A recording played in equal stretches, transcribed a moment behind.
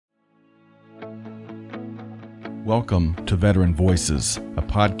Welcome to Veteran Voices, a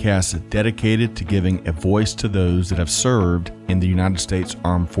podcast dedicated to giving a voice to those that have served in the United States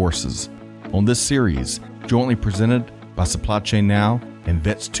Armed Forces. On this series, jointly presented by Supply Chain Now and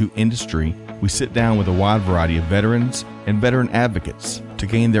Vets2 Industry, we sit down with a wide variety of veterans and veteran advocates to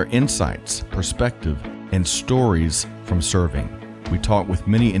gain their insights, perspective, and stories from serving. We talk with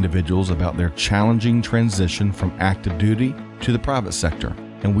many individuals about their challenging transition from active duty to the private sector,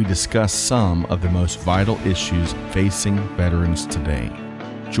 and we discuss some of the most vital issues facing veterans today.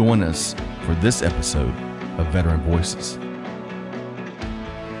 Join us for this episode of Veteran Voices.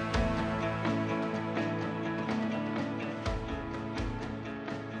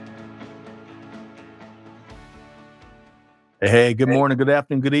 Hey, good morning, good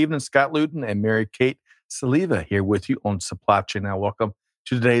afternoon, good evening. Scott Luton and Mary Kate Saliva here with you on Supply Chain Now. Welcome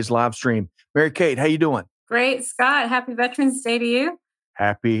to today's live stream. Mary Kate, how you doing? Great, Scott. Happy Veterans Day to you.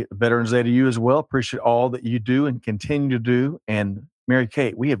 Happy Veterans Day to you as well. Appreciate all that you do and continue to do. And Mary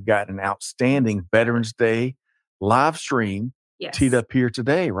Kate, we have got an outstanding Veterans Day live stream teed up here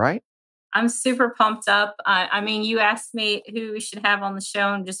today, right? I'm super pumped up. You asked me who we should have on the show.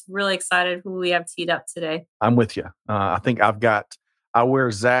 I'm just really excited who we have teed up today. I'm with you. I think I wear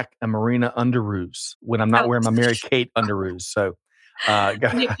Zach and Marina underoos when I'm not wearing my Mary Kate underoos. So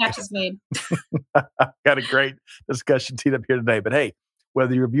new patches made. Got a great discussion teed up here today. But hey,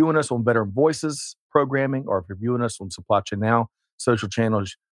 whether you're viewing us on Veteran Voices programming or if you're viewing us on Supply Chain Now social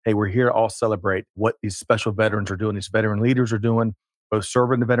channels, hey, we're here to all celebrate what these special veterans are doing, these veteran leaders are doing, both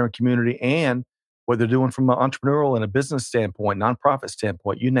serving the veteran community and what they're doing from an entrepreneurial and a business standpoint, nonprofit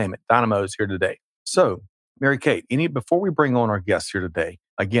standpoint, you name it. Dynamo is here today. So, Mary Kate, before we bring on our guests here today,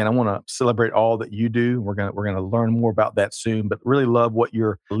 again, I want to celebrate all that you do. We're gonna learn more about that soon, but really love what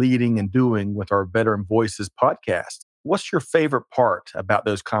you're leading and doing with our Veteran Voices podcast. What's your favorite part about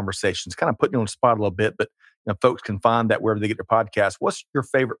those conversations? Kind of putting you on the spot a little bit, but folks can find that wherever they get their podcast. What's your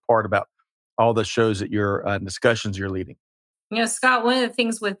favorite part about all the shows that you're discussions you're leading? Scott, one of the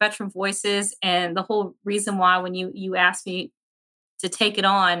things with Veteran Voices and the whole reason why when you asked me to take it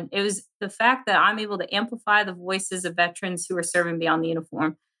on, it was the fact that I'm able to amplify the voices of veterans who are serving beyond the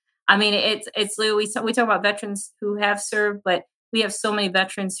uniform. It's literally, we talk about veterans who have served, but we have so many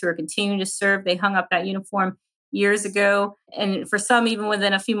veterans who are continuing to serve. They hung up that uniform years ago, and for some even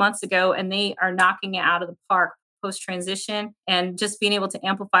within a few months ago, and they are knocking it out of the park post-transition. And just being able to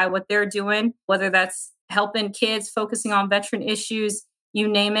amplify what they're doing, whether that's helping kids, focusing on veteran issues, you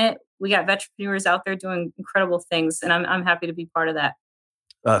name it. We got veteranpreneurs out there doing incredible things, and I'm happy to be part of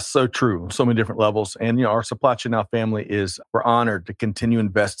that. So true, so many different levels. And our Supply Chain Now family we're honored to continue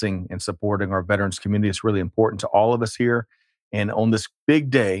investing and supporting our veterans community. It's really important to all of us here. And on this big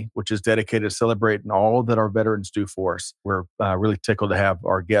day, which is dedicated to celebrating all that our veterans do for us, we're really tickled to have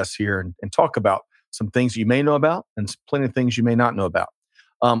our guests here and talk about some things you may know about and plenty of things you may not know about.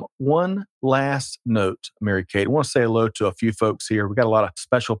 One last note, Mary Kate, I want to say hello to a few folks here. We've got a lot of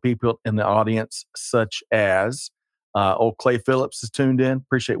special people in the audience, such as old Clay Phillips is tuned in.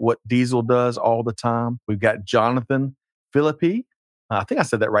 Appreciate what Diesel does all the time. We've got Jonathan Philippi. I think I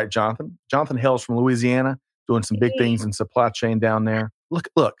said that right, Jonathan. Jonathan hails from Louisiana, doing some big things in supply chain down there.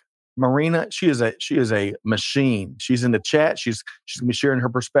 Look, Marina, she is a machine. She's in the chat. She's gonna be sharing her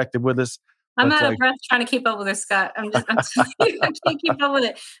perspective with us. I'm out of breath trying to keep up with her, Scott. I can't keep up with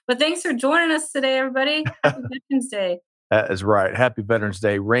it. But thanks for joining us today, everybody. Happy Veterans Day. That is right. Happy Veterans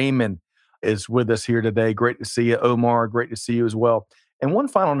Day. Raymond is with us here today. Great to see you. Omar, great to see you as well. And one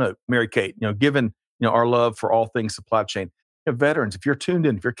final note, Mary Kate, given our love for all things supply chain, veterans, if you're tuned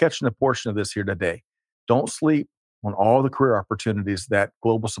in, if you're catching a portion of this here today, don't sleep on all the career opportunities that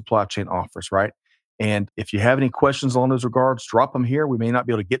global supply chain offers, right? And if you have any questions along those regards, drop them here. We may not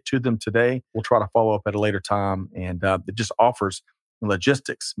be able to get to them today. We'll try to follow up at a later time. And it just offers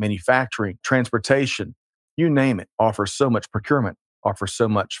logistics, manufacturing, transportation, you name it, offers so much procurement, offers so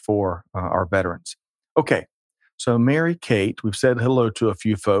much for our veterans. Okay, so Mary Kate, we've said hello to a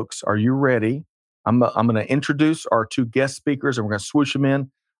few folks. Are you ready? I'm going to introduce our two guest speakers and we're going to swoosh them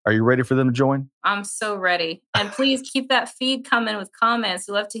in. Are you ready for them to join? I'm so ready. And please keep that feed coming with comments.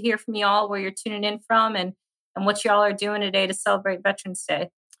 We'd love to hear from you all where you're tuning in from and what y'all are doing today to celebrate Veterans Day.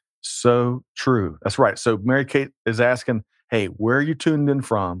 So true. That's right. So Mary Kate is asking, hey, where are you tuned in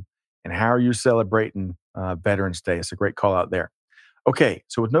from and how are you celebrating Veterans Day? It's a great call out there. Okay,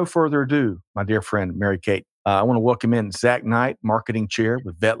 so with no further ado, my dear friend, Mary Kate, I want to welcome in Zach Knight, Marketing Chair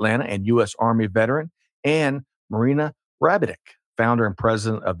with Vetlanta and U.S. Army Veteran, and Marina Rabidic, founder and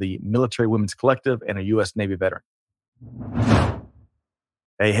president of the Military Women's Collective and a U.S. Navy veteran.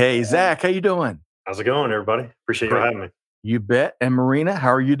 Hey, Zach, how you doing? How's it going, everybody? Appreciate you having me. You bet. And Marina, how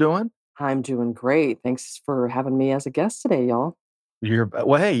are you doing? I'm doing great. Thanks for having me as a guest today, y'all.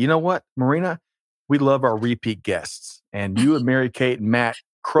 Well, hey, you know what, Marina? We love our repeat guests, and you and Mary Kate and Matt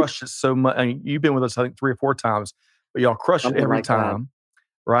crush it so much. I mean, you've been with us, I think, 3 or 4 times, but y'all crush it Something every like that. time,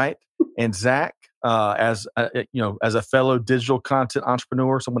 right? And Zach, as a fellow digital content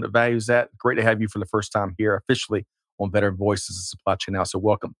entrepreneur, someone that values that, great to have you for the first time here officially on Veteran Voices and Supply Chain Now. So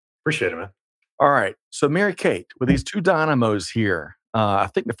welcome. Appreciate it, man. All right. So, Mary Kate, with these two dynamos here, I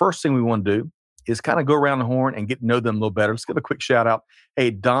think the first thing we want to do is kind of go around the horn and get to know them a little better. Let's give a quick shout out.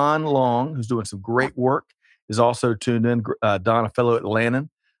 Hey, Don Long, who's doing some great work, is also tuned in. Don, a fellow at Lannon.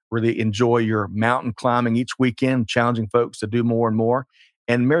 Really enjoy your mountain climbing each weekend, challenging folks to do more and more.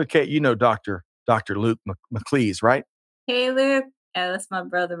 And Mary Kate, you know Dr. Luke McLeese, right? Hey, Luke. Yeah, that's my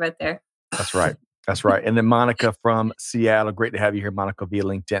brother right there. That's right. That's right. And then Monica from Seattle. Great to have you here, Monica, via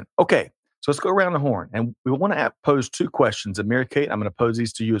LinkedIn. Okay. So let's go around the horn. And we want to pose 2 questions. And Mary Kate, I'm going to pose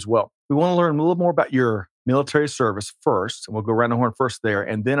these to you as well. We want to learn a little more about your military service first. And we'll go around the horn first there.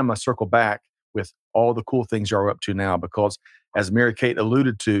 And then I'm going to circle back with all the cool things you're up to now. Because as Mary Kate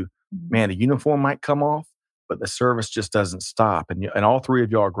alluded to, man, the uniform might come off, but the service just doesn't stop. And all 3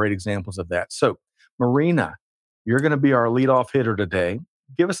 of y'all are great examples of that. So, Marina, you're going to be our leadoff hitter today.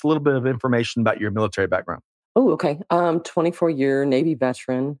 Give us a little bit of information about your military background. Oh, okay. 24-year Navy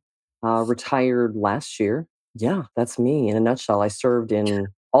veteran, retired last year. Yeah, that's me in a nutshell. I served in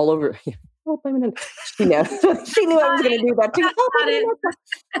all over. Oh, she knew. She knew I was going to do that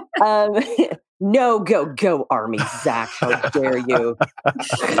too. No, go Army, Zach. How dare you?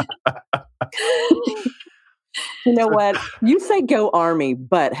 You know what? You say go Army,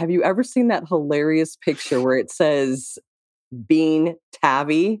 but have you ever seen that hilarious picture where it says Bean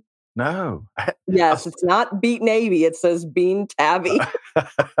Tabby? No. Yes, it's not Beat Navy. It says Bean Tabby.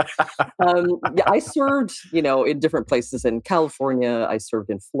 I served, in different places in California. I served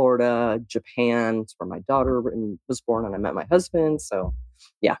in Florida, Japan, where my daughter was born, and I met my husband. So,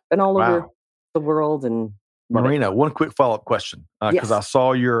 yeah, been all over the world. And Marina, one quick follow-up question, because I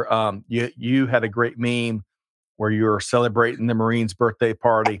saw your you had a great meme where you were celebrating the Marine's birthday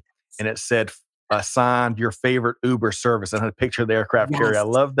party, and it said, signed your favorite Uber service, and had a picture of the aircraft carrier. I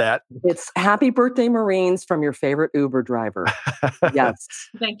love that. It's happy birthday, Marines, from your favorite Uber driver. Yes.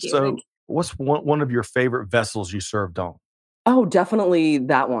 Thank you. So what's one of your favorite vessels you served on? Oh, definitely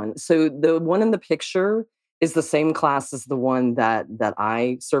that one. So the one in the picture is the same class as the one that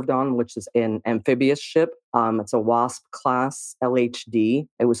I served on, which is an amphibious ship. It's a WASP class LHD.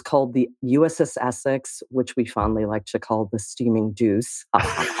 It was called the USS Essex, which we fondly like to call the Steaming Deuce.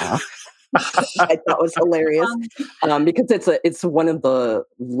 I thought was hilarious because it's one of the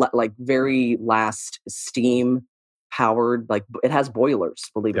very last steam powered, it has boilers,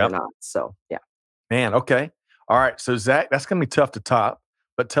 believe it or not. So yeah, man. Okay, all right. So Zach, that's gonna be tough to top.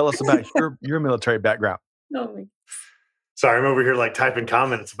 But tell us about your military background. Sorry, I'm over here typing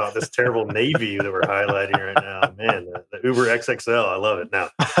comments about this terrible Navy that we're highlighting right now. Man, the Uber XXL, I love it. Now,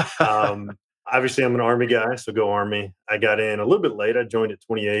 obviously, I'm an Army guy, so go Army. I got in a little bit late. I joined at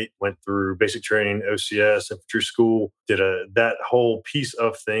 28, went through basic training, OCS, infantry school, did that whole piece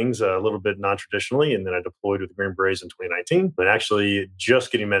of things a little bit non-traditionally, and then I deployed with the Green Berets in 2019. And actually just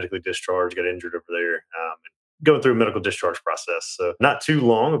getting medically discharged, got injured over there, going through a medical discharge process. So not too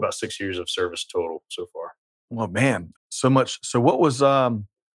long, about 6 years of service total so far. Well, man, so much. So what was, of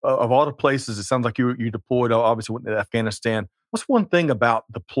all the places, it sounds like you deployed, obviously went to Afghanistan. What's one thing about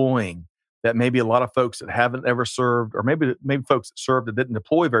deploying that maybe a lot of folks that haven't ever served, or maybe folks that served that didn't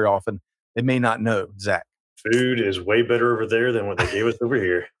deploy very often, they may not know, Zach? Food is way better over there than what they gave us over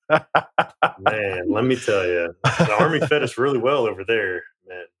here. Man, let me tell you, the Army fed us really well over there,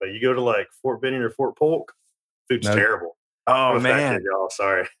 man. But you go to Fort Benning or Fort Polk, food's terrible. Oh man, y'all,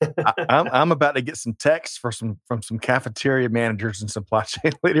 sorry. I'm about to get some texts from some cafeteria managers and supply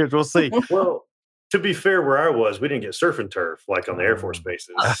chain leaders. We'll see. Well, to be fair, where I was, we didn't get surf and turf like on the Air Force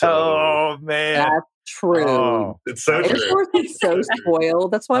bases. So. Oh man, that's true. Oh, it's so true. Air Force is so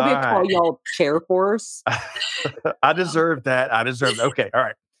spoiled. That's why we call y'all Chair Force. I deserve that. Okay, all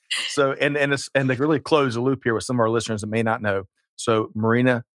right. So and to really close the loop here with some of our listeners that may not know. So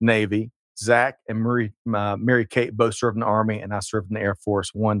Marina, Navy. Zach and Mary Kate both served in the Army, and I served in the Air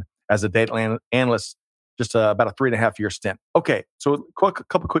Force, one as a data analyst, just about a 3.5-year stint. Okay, so a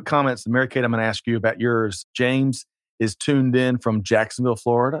couple quick comments. Mary Kate, I'm going to ask you about yours. James is tuned in from Jacksonville,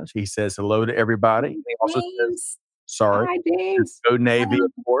 Florida. He says hello to everybody. He also says, sorry. Hi, James. Go Navy,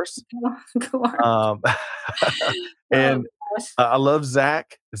 of course. And I love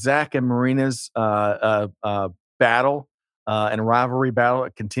Zach and Marina's battle. And rivalry battle.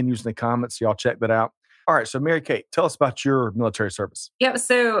 It continues in the comments. So y'all check that out. All right. So, Mary Kate, tell us about your military service. Yeah.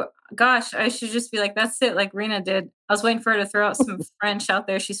 So, gosh, I should just be like, that's it, like Rena did. I was waiting for her to throw out some French out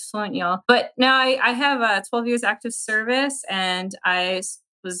there. She's fluent, y'all. But now I have 12 years active service, and I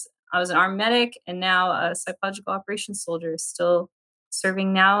was an armed medic and now a psychological operations soldier, still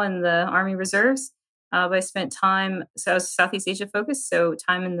serving now in the Army Reserves. But I spent time, so I was Southeast Asia focused, so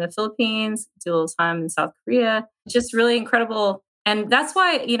time in the Philippines, did a little time in South Korea. Just really incredible. And that's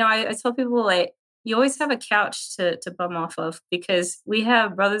why, I tell people, like, you always have a couch to bum off of, because we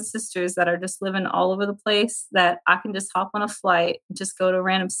have brothers and sisters that are just living all over the place that I can just hop on a flight, just go to a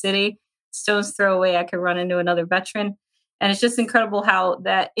random city, stone's throw away, I could run into another veteran. And it's just incredible how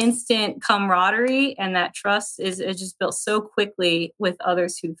that instant camaraderie and that trust is just built so quickly with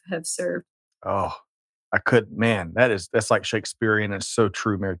others who have served. Oh, I could, man, that's like Shakespearean. And it's so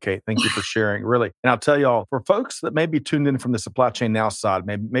true, Mary Kate. Thank you for sharing, really. And I'll tell y'all, for folks that may be tuned in from the Supply Chain Now side,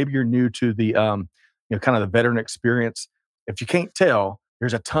 maybe you're new to the, kind of the veteran experience. If you can't tell,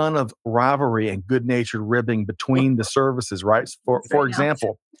 there's a ton of rivalry and good-natured ribbing between the services, right? For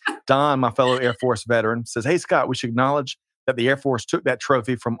example, Don, my fellow Air Force veteran, says, "Hey, Scott, we should acknowledge that the Air Force took that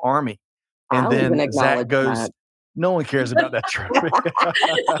trophy from Army." And I'll even then Zach acknowledge goes, that. "No one cares about that trophy."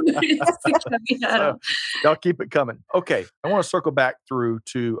 So, y'all keep it coming. Okay, I want to circle back through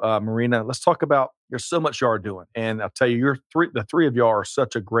to Marina. Let's talk about, there's so much y'all are doing. And I'll tell you, the three of y'all are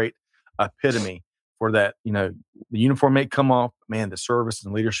such a great epitome for that. The uniform may come off, man, the service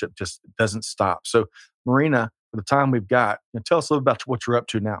and leadership just doesn't stop. So, Marina, for the time we've got, tell us a little about what you're up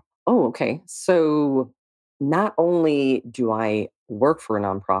to now. Oh, okay. So not only do I work for a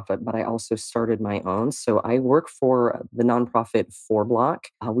nonprofit, but I also started my own. So I work for the nonprofit 4Block.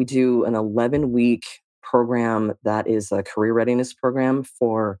 We do an 11-week program that is a career readiness program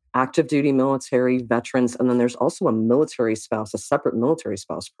for active duty military veterans. And then there's also a separate military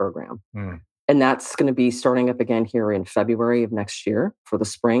spouse program. And that's going to be starting up again here in February of next year for the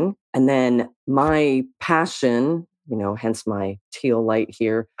spring. And then my passion, hence my teal light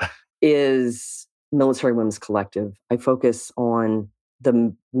here, is Military Women's Collective. I focus on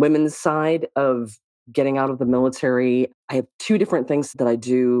the women's side of getting out of the military. I have two different things that I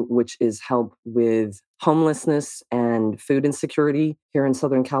do, which is help with homelessness and food insecurity here in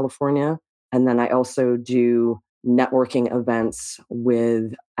Southern California. And then I also do networking events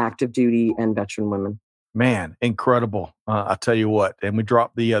with active duty and veteran women. Man, incredible. I'll tell you what, and we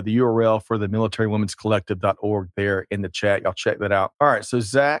dropped the URL for the militarywomen'scollective.org there in the chat. Y'all check that out. All right, so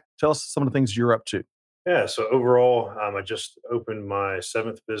Zach, tell us some of the things you're up to. Yeah, so overall, I just opened my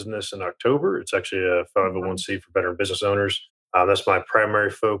 7th business in October. It's actually a 501c for veteran business owners. That's my primary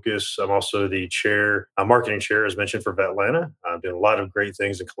focus. I'm also the marketing chair, as mentioned, for Vetlanta. I'm doing a lot of great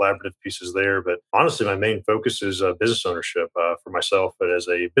things and collaborative pieces there. But honestly, my main focus is business ownership for myself, but as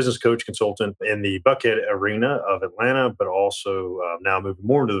a business coach consultant in the Buckhead arena of Atlanta, but also now moving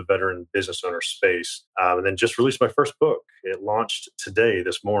more into the veteran business owner space. And then just released my first book. It launched today,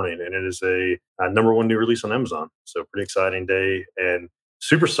 this morning, and it is a #1 new release on Amazon. So pretty exciting day. And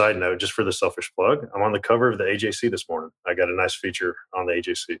super side note, just for the selfish plug, I'm on the cover of the AJC this morning. I got a nice feature on the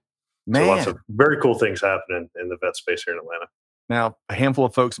AJC. Man. So lots of very cool things happening in the vet space here in Atlanta. Now, a handful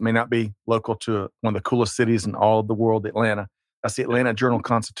of folks may not be local to one of the coolest cities in all of the world, Atlanta. That's the Atlanta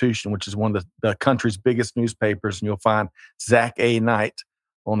Journal-Constitution, which is one of the country's biggest newspapers. And you'll find Zach A. Knight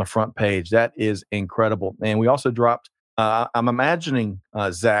on the front page. That is incredible. And we also dropped, I'm imagining,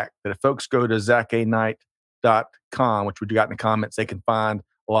 Zach, that if folks go to ZachAKnight.com, which we got in the comments, they can find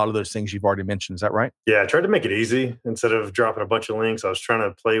a lot of those things you've already mentioned. Is that right? Yeah, I tried to make it easy. Instead of dropping a bunch of links, I was trying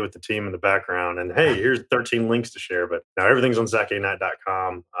to play with the team in the background. And hey, here's 13 links to share. But now everything's on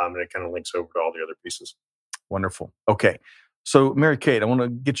ZachAKnight.com, and it kind of links over to all the other pieces. Wonderful. Okay. So, Mary Kate, I want to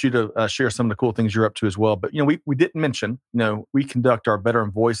get you to share some of the cool things you're up to as well. But, we didn't mention, we conduct our Veteran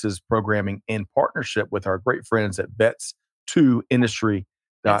Voices programming in partnership with our great friends at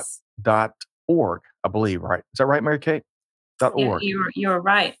vets2industry.org, I believe, right? Is that right, Mary Kate? .org. Yeah, you're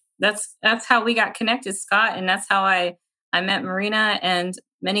right. That's how we got connected, Scott. And that's how I met Marina and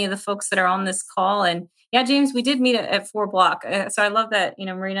many of the folks that are on this call. And yeah, James, we did meet at 4Block. So I love that,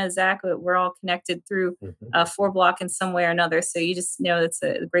 Marina, Zach, we're all connected through 4Block in some way or another. So you just know that's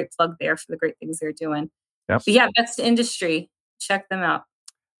a great plug there for the great things they're doing. Yep. But yeah, Vets to Industry. Check them out.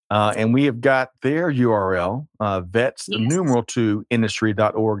 And we have got their URL, vets, Yes.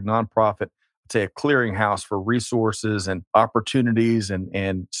 #2industry.org, nonprofit, say a clearinghouse for resources and opportunities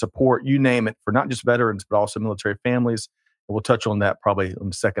and support, you name it, for not just veterans, but also military families. And we'll touch on that probably in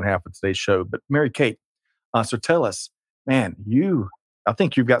the second half of today's show. But Mary Kate, so tell us, man, I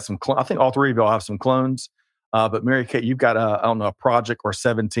think you've got I think all three of y'all have some clones. But Mary Kate, you've got I don't know, a project or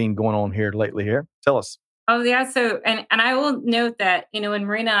 17 going on here lately here. Tell us. Oh yeah. So and I will note that, when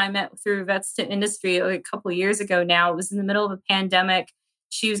Marina and I met through Vets to Industry like a couple of years ago now, it was in the middle of a pandemic.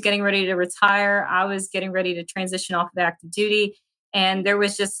 She was getting ready to retire. I was getting ready to transition off of active duty. And there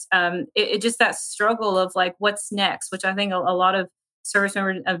was just just that struggle of like what's next, which I think a lot of service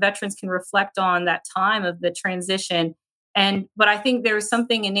members veterans can reflect on that time of the transition. But I think there was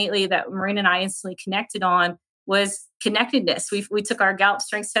something innately that Marina and I instantly connected on was connectedness. We took our Gallup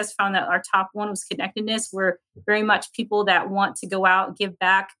Strengths test, found that our top one was connectedness. We're very much people that want to go out, give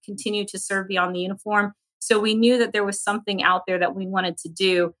back, continue to serve beyond the uniform. So we knew that there was something out there that we wanted to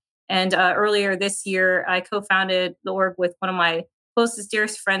do. And earlier this year, I co-founded the org with one of my closest,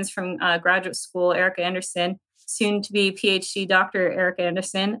 dearest friends from graduate school, Erica Anderson, soon to be PhD Dr. Erica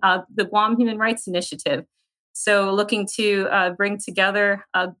Anderson, the Guam Human Rights Initiative. So looking to bring together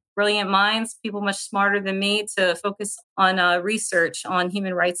brilliant minds, people much smarter than me, to focus on research on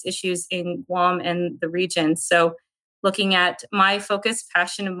human rights issues in Guam and the region. So looking at my focus,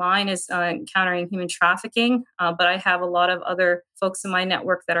 passion of mine is countering human trafficking, but I have a lot of other folks in my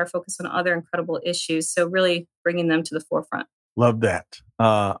network that are focused on other incredible issues. So really bringing them to the forefront. Love that.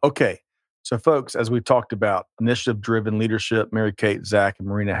 Okay. So, folks, as we talked about, initiative-driven leadership, Mary Kate, Zach, and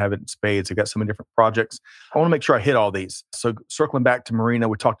Marina have it in spades. They've got so many different projects. I want to make sure I hit all these. So, circling back to Marina,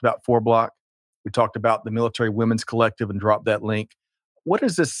 we talked about 4Block. We talked about the Military Women's Collective and dropped that link. What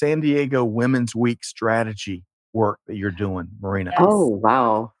is this San Diego Women's Week strategy work that you're doing, Marina? Yes. Oh,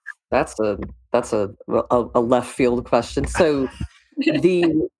 wow. That's a left field question. So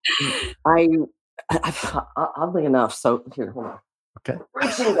oddly enough, so here, hold on. Okay.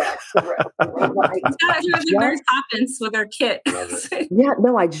 Reaching back. Mary Poppins with her kit. Yeah,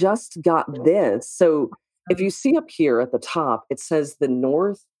 no, I just got this. So if you see up here at the top, it says the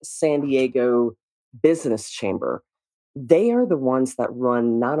North San Diego Business Chamber. They are the ones that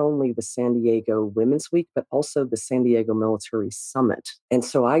run not only the San Diego Women's Week, but also the San Diego Military Summit. And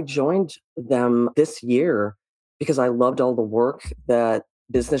so I joined them this year because I loved all the work that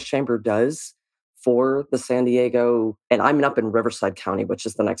Business Chamber does for the San Diego, and I'm up in Riverside County, which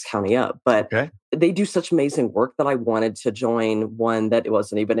is the next county up, but they do such amazing work that I wanted to join one that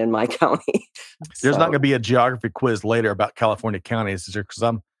wasn't even in my county. There's not going to be a geography quiz later about California counties, because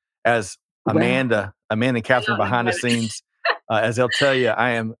I'm, as Amanda and Catherine behind the scenes, as they'll tell you,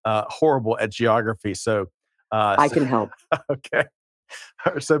 I am horrible at geography. So I can help. Okay.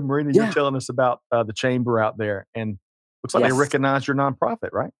 So Marina, you're telling us about the chamber out there, and looks like they recognize your nonprofit,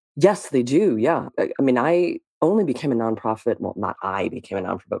 right? Yes, they do. Yeah. I mean, I only became a nonprofit. Well, not I became a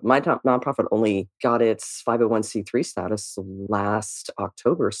nonprofit, but my nonprofit only got its 501c3 status last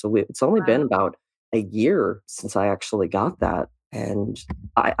October. So it's only been about a year since I actually got that. And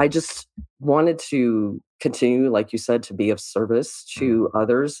I just wanted to continue, like you said, to be of service to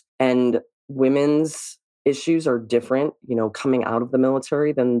others. And women's issues are different, coming out of the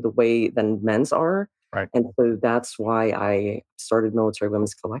military than men's are. Right. And so that's why I started Military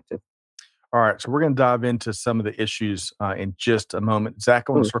Women's Collective. All right. So we're going to dive into some of the issues in just a moment. Zach,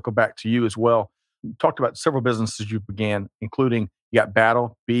 I want to circle back to you as well. You talked about several businesses you began, including you got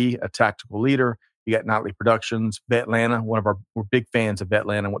Battle, Be a Tactical Leader. You got Nightly Productions, Vetlanta. We're big fans of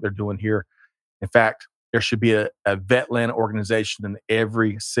Vetlanta and what they're doing here. In fact, there should be a Vetlanta organization in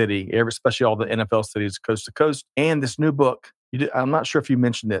every city, especially all the NFL cities, coast to coast. And this new book, I'm not sure if you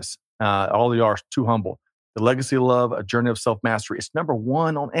mentioned this. All of you are too humble. The Legacy of Love, A Journey of Self-Mastery. It's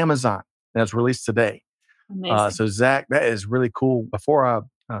 #1 on Amazon, and it's released today. So Zach, that is really cool. Before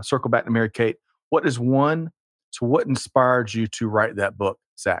I circle back to Mary Kate, what inspired you to write that book,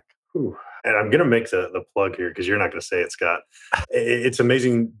 Zach? Ooh. And I'm going to make the plug here because you're not going to say it, Scott. It's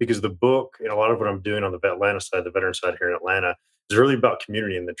amazing because the book and a lot of what I'm doing on the Vetlanta side, the veteran side here in Atlanta, is really about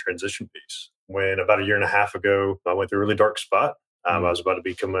community and the transition piece. When about a year and a half ago, I went through a really dark spot. I was about to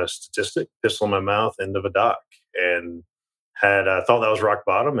become a statistic, pistol in my mouth, end of a dock, and had thought that was rock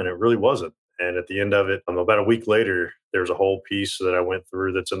bottom, and it really wasn't. And at the end of it, about a week later, there's a whole piece that I went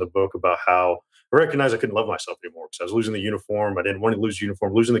through that's in the book about how I recognized I couldn't love myself anymore because I was losing the uniform. I didn't want to lose the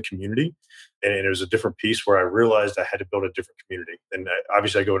uniform, losing the community. And it was a different piece where I realized I had to build a different community. And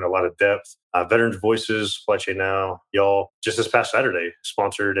obviously, I go into a lot of depth. Veterans Voices, Supply Chain Now, y'all, just this past Saturday,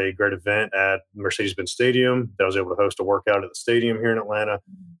 sponsored a great event at Mercedes-Benz Stadium that I was able to host a workout at the stadium here in Atlanta.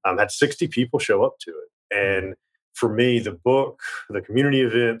 Had 60 people show up to it. And for me, the book, the community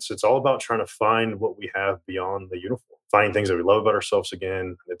events, it's all about trying to find what we have beyond the uniform, finding things that we love about ourselves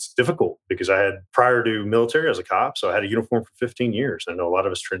again. It's difficult because I had, prior to military, as a cop, so I had a uniform for 15 years. I know a lot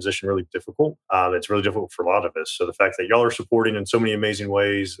of us transition really difficult. It's really difficult for a lot of us. So the fact that y'all are supporting in so many amazing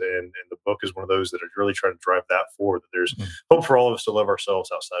ways, and the book is one of those that are really trying to drive that forward, that there's hope for all of us to love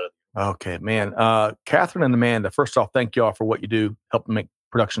ourselves outside of it. Okay, man. Catherine and Amanda, first off, thank y'all for what you do, helping make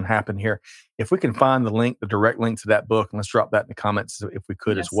production happen here. If we can find the direct link to that book, and let's drop that in the comments if we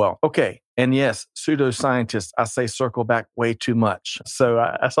could as well. Okay. And yes, pseudoscientists, I say circle back way too much. So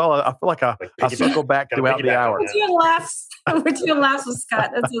that's all. I feel like I circle back throughout the hour. We're doing laughs. We're doing laughs with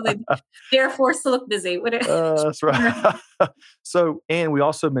Scott. That's what they do. They're forced to look busy. That's right. So, and we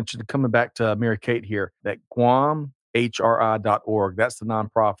also mentioned, coming back to Mary Kate here, that GuamHRI.org. That's the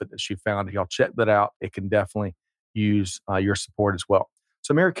nonprofit that she founded. Y'all check that out. It can definitely use your support as well.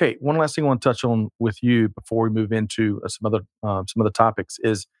 So, Mary Kate, one last thing I want to touch on with you before we move into some other topics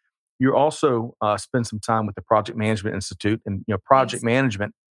is you also spend some time with the Project Management Institute, and project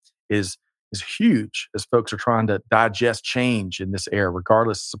management is huge as folks are trying to digest change in this era,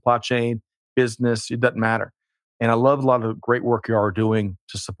 regardless of supply chain, business, it doesn't matter. And I love a lot of the great work you are doing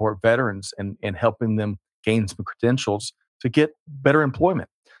to support veterans and helping them gain some credentials to get better employment.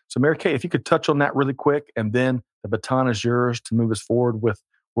 So, Mary Kate, if you could touch on that really quick, and then the baton is yours to move us forward with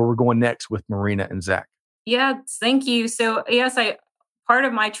where we're going next with Marina and Zach. Yeah, thank you. So, yes, part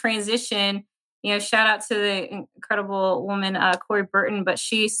of my transition, shout out to the incredible woman, Corey Burton, but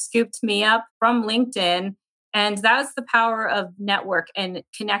she scooped me up from LinkedIn. And that's the power of network and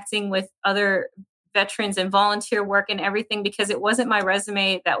connecting with other veterans and volunteer work and everything, because it wasn't my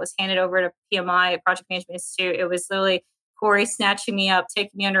resume that was handed over to PMI, Project Management Institute. It was literally Corey snatching me up,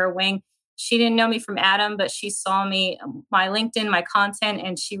 taking me under her wing. She didn't know me from Adam, but she saw me, my LinkedIn, my content,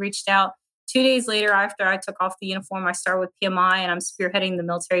 and she reached out. 2 days later, after I took off the uniform, I started with PMI, and I'm spearheading the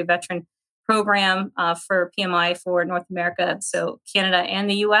military veteran program for PMI for North America, so Canada and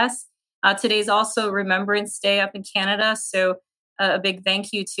the US. Today's also Remembrance Day up in Canada, so a big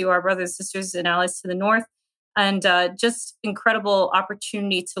thank you to our brothers, sisters, and allies to the north, and just incredible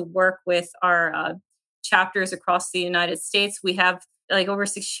opportunity to work with our chapters across the United States. We have like over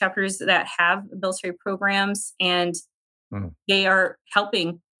 60 chapters that have military programs, and they are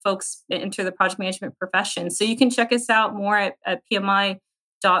helping folks enter the project management profession. So you can check us out more at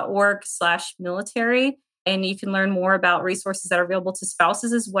pmi.org/military, and you can learn more about resources that are available to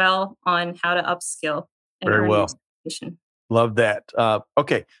spouses as well on how to upskill and very earn well. education. Love that.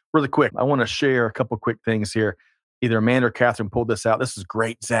 Okay, really quick. I want to share a couple quick things here. Either Amanda or Catherine pulled this out. This is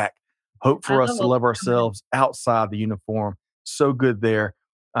great, Zach. Hope for us to love ourselves outside the uniform. So good there.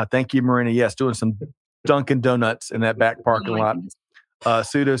 Thank you, Marina. Yes, doing some Dunkin' Donuts in that back parking lot.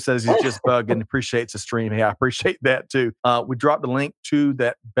 Pseudo says he's just bugging, appreciates the stream. Hey, I appreciate that too. We dropped the link to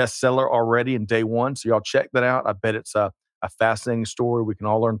that bestseller already in day one, so y'all check that out. I bet it's a fascinating story we can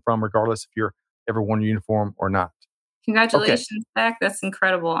all learn from, regardless if you're ever worn a uniform or not. Congratulations, Zach. That's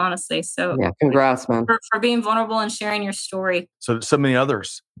incredible, honestly. So yeah, congrats, man. For being vulnerable and sharing your story. So many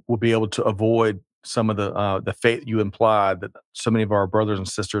others will be able to avoid some of the fate you implied that so many of our brothers and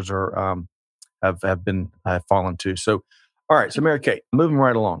sisters are have fallen to. So, all right. So, Mary Kate, moving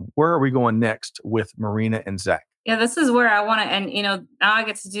right along. Where are we going next with Marina and Zach? Yeah, this is where I want to, and now I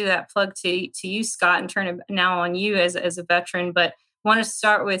get to do that plug to you, Scott, and turn it now on you as a veteran. But I want to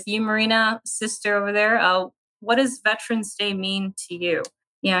start with you, Marina, sister over there. What does Veterans Day mean to you?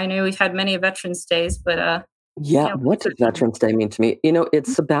 Yeah, I know we've had many Veterans Days, but what does Veterans Day mean to me?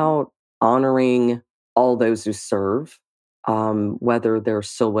 It's about honoring all those who serve, whether they're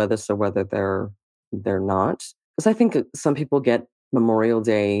still with us or whether they're not. Because I think some people get Memorial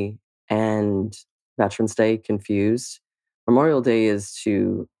Day and Veterans Day confused. Memorial Day is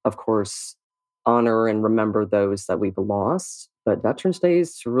to, of course, honor and remember those that we've lost. But Veterans Day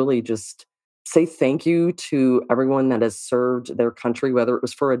is to really just say thank you to everyone that has served their country, whether it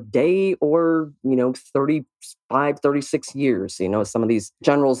was for a day or, 35, 36 years. Some of these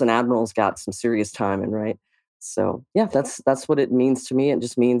generals and admirals got some serious time in, right? So yeah, that's what it means to me. It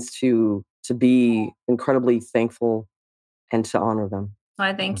just means to be incredibly thankful and to honor them.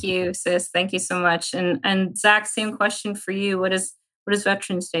 Well, thank you, sis. Thank you so much. And Zach, same question for you. What does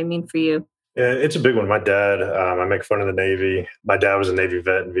Veterans Day mean for you? Yeah, it's a big one. My dad, I make fun of the Navy. My dad was a Navy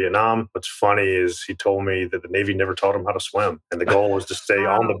vet in Vietnam. What's funny is he told me that the Navy never taught him how to swim. And the goal was to stay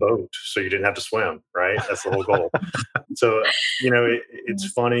on the boat so you didn't have to swim, right? That's the whole goal. So, it's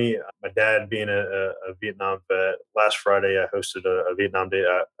funny. My dad being a Vietnam vet, last Friday I hosted a Vietnam Day.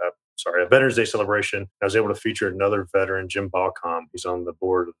 I a Veterans Day celebration. I was able to feature another veteran, Jim Balcom. He's on the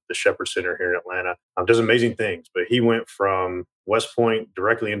board of the Shepherd Center here in Atlanta. Does amazing things, but he went from West Point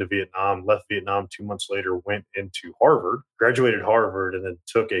directly into Vietnam, left Vietnam 2 months later, went into Harvard, graduated Harvard, and then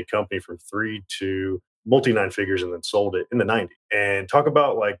took a company from 3 to multi 9 figures and then sold it in the 90s. And talk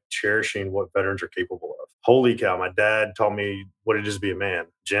about like cherishing what veterans are capable of. Holy cow, my dad taught me what it is to be a man.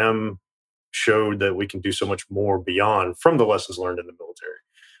 Jim showed that we can do so much more beyond from the lessons learned in the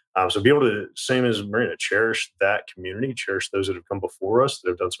military. So be able to, same as Marina, cherish that community, cherish those that have come before us, that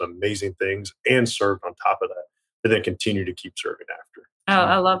have done some amazing things and served on top of that, and then continue to keep serving after.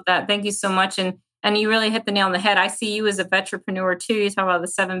 Oh, I love that. Thank you so much. And you really hit the nail on the head. I see you as a vetrepreneur too. You talk about the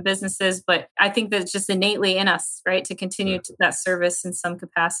 7 businesses, but I think that's just innately in us, right? To continue that service in some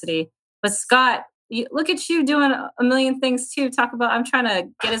capacity. But Scott, look at you doing a million things too. Talk about, I'm trying to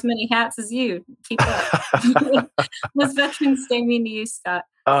get as many hats as you. Keep up. What's Veterans Day mean to you, Scott?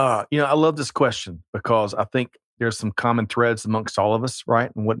 I love this question because I think there's some common threads amongst all of us,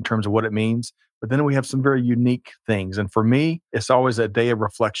 right? And what in terms of what it means. But then we have some very unique things. And for me, it's always a day of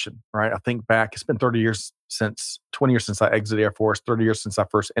reflection, right? I think back, it's been 20 years since I exited Air Force, 30 years since I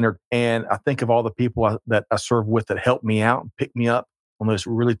first entered. And I think of all the people that I served with that helped me out and picked me up on those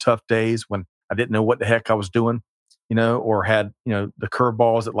really tough days when I didn't know what the heck I was doing, or had, the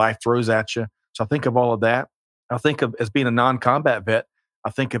curveballs that life throws at you. So I think of all of that. I think of, as being a non-combat vet,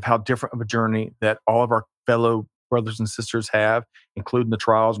 I think of how different of a journey that all of our fellow brothers and sisters have, including the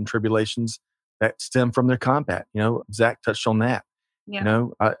trials and tribulations that stem from their combat. Zach touched on that. Yeah.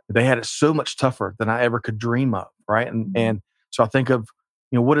 They had it so much tougher than I ever could dream of, right? And so I think of,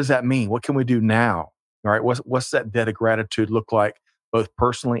 what does that mean? What can we do now? All right, what's that debt of gratitude look like, both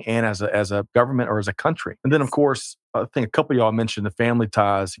personally and as a government or as a country? And then, of course, I think a couple of y'all mentioned the family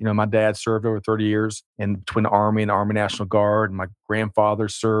ties. My dad served over 30 years in between the Army and the Army National Guard. And my grandfather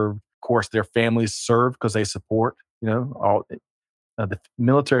served. Of course, their families serve because they support, all the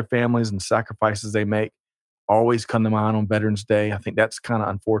military families and sacrifices they make always come to mind on Veterans Day. I think that's kind of,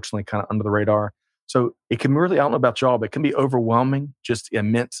 unfortunately, kind of under the radar. So it can really, I don't know about y'all, but it can be overwhelming, just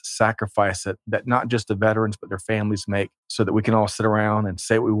immense sacrifice that not just the veterans, but their families make so that we can all sit around and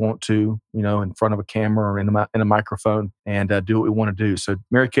say what we want to, in front of a camera or in a microphone and do what we want to do. So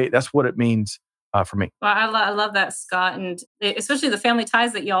Mary Kate, that's what it means for me. Well, I love that, Scott. And especially the family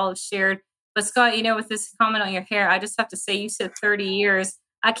ties that y'all have shared. But Scott, with this comment on your hair, I just have to say, you said 30 years.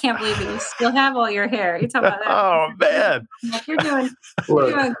 I can't believe that you still have all your hair. You talk about that. Oh, man. You're doing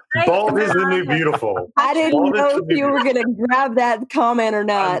great. Bald is the new beautiful. I didn't know if you were going to grab that comment or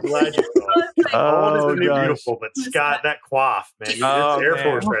not. I'm glad you thought. Bald is the new beautiful, but Scott, that coif, man. That's Air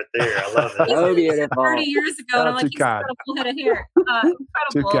Force right there. I love it. Oh, beautiful. 30 years ago, and I'm like, he's got a full head of hair.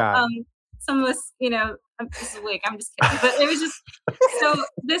 Incredible. Some of us, this is a wig. I'm just kidding. But it was just, so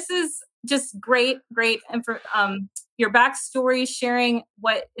this is just great. And for your backstory, sharing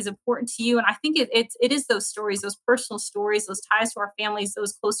what is important to you. And I think it is those stories, those personal stories, those ties to our families,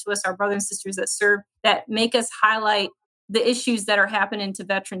 those close to us, our brothers and sisters that serve, that make us highlight the issues that are happening to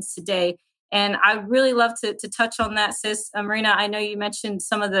veterans today. And I really love to touch on that, sis. Marina, I know you mentioned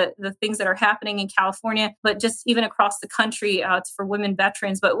some of the things that are happening in California, but just even across the country for women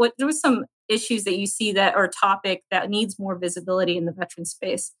veterans. But there were some issues that you see that are a topic that needs more visibility in the veteran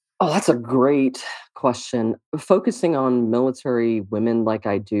space? Oh, that's a great question. Focusing on military women like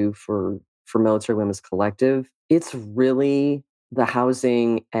I do for Military Women's Collective, it's really the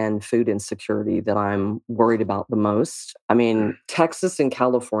housing and food insecurity that I'm worried about the most. I mean, Texas and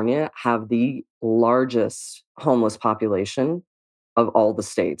California have the largest homeless population of all the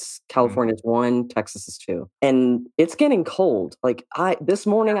states. California is 1, Texas is 2. And it's getting cold. Like this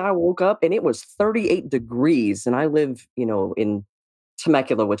morning I woke up and it was 38 degrees and I live, in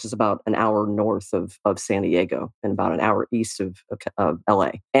Temecula, which is about an hour north of San Diego and about an hour east of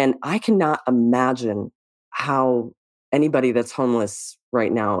LA. And I cannot imagine how anybody that's homeless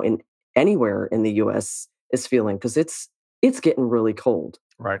right now in anywhere in the US is feeling, because it's getting really cold.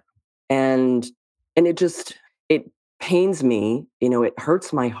 Right. And it pains me, it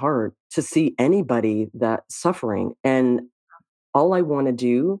hurts my heart to see anybody that's suffering. And all I want to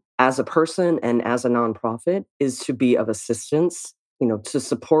do as a person and as a nonprofit is to be of assistance, to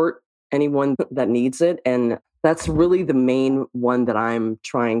support anyone that needs it. And that's really the main one that I'm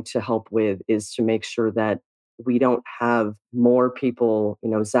trying to help with, is to make sure that we don't have more people,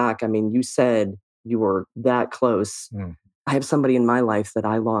 Zach, I mean, you said you were that close. I have somebody in my life that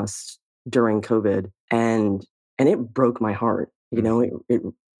I lost during COVID, and it broke my heart,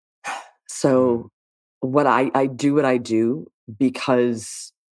 So what I do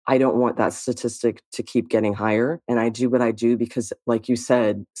because I don't want that statistic to keep getting higher. And I do what I do because, like you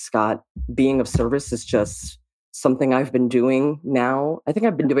said, Scott, being of service is just something I've been doing now. I think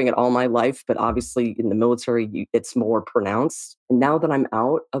I've been doing it all my life, but obviously in the military, it's more pronounced. And now that I'm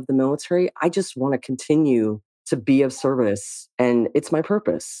out of the military, I just want to continue to be of service. And it's my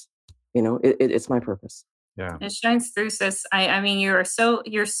purpose. It's my purpose. Yeah. It shines through, sis. I mean, you're so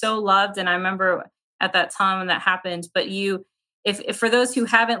loved. And I remember at that time when that happened, but if for those who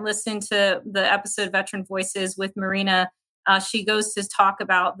haven't listened to the episode Veteran Voices with Marina, she goes to talk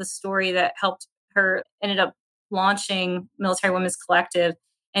about the story that helped her, ended up launching Military Women's Collective,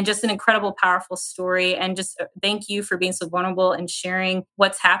 and just an incredible, powerful story. And just thank you for being so vulnerable and sharing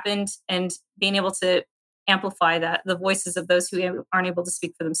what's happened and being able to amplify the voices of those who aren't able to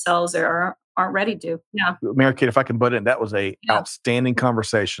speak for themselves or aren't ready to. Yeah. Mary Kate, if I can butt in, that was a outstanding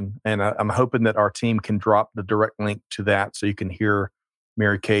conversation. And I'm hoping that our team can drop the direct link to that so you can hear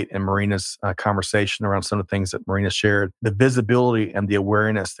Mary Kate and Marina's conversation around some of the things that Marina shared. The visibility and the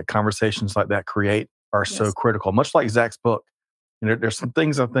awareness that conversations like that create are so critical, much like Zach's book. And there's some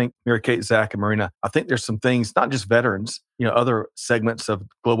things I think, Mary Kate, Zach, and Marina, I think there's some things, not just veterans, other segments of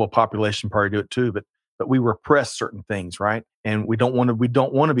global population probably do it too, but we repress certain things, right? And we don't want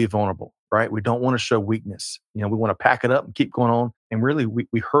to be vulnerable, right? We don't want to show weakness. We want to pack it up and keep going on. And really,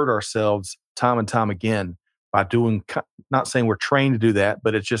 we hurt ourselves time and time again by doing, not saying we're trained to do that,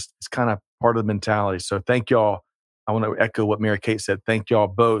 but it's kind of part of the mentality. So thank y'all. I want to echo what Mary Kate said. Thank y'all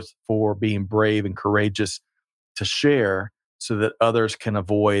both for being brave and courageous to share so that others can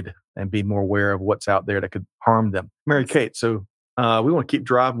avoid and be more aware of what's out there that could harm them. Mary Kate, so we want to keep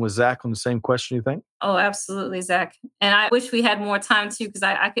driving with Zach on the same question, you think? Oh, absolutely, Zach. And I wish we had more time too, because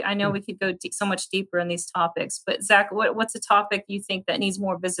I know we could go so much deeper in these topics. But Zach, what's a topic you think that needs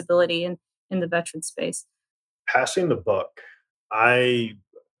more visibility in the veteran space? Passing the buck. I'm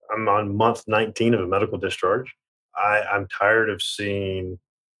on month 19 of a medical discharge. I'm tired of seeing,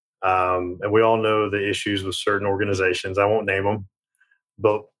 and we all know the issues with certain organizations. I won't name them,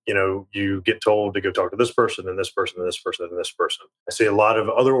 but you get told to go talk to this person and this person and this person and this person. I see a lot of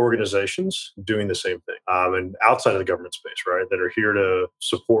other organizations doing the same thing, and outside of the government space, right, that are here to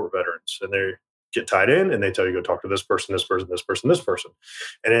support veterans, and they get tied in and they tell you go talk to this person, this person, this person, this person,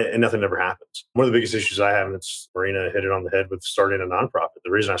 and nothing ever happens. One of the biggest issues I have, and it's Marina hit it on the head with starting a nonprofit.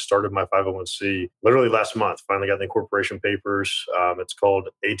 The reason I started my 501c literally last month, finally got the incorporation papers. It's called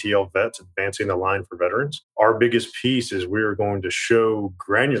ATL Vets, Advancing the Line for Veterans. Our biggest piece is we are going to show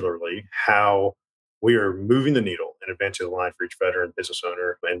granularly how we are moving the needle and advancing the line for each veteran business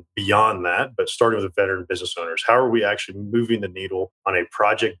owner, and beyond that, but starting with the veteran business owners. How are we actually moving the needle on a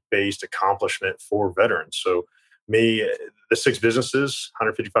project-based accomplishment for veterans? So me, the 6 businesses,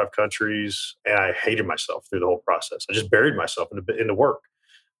 155 countries, and I hated myself through the whole process. I just buried myself into work.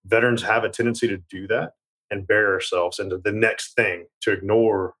 Veterans have a tendency to do that and bury ourselves into the next thing, to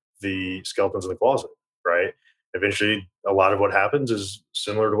ignore the skeletons in the closet, right? Eventually, a lot of what happens is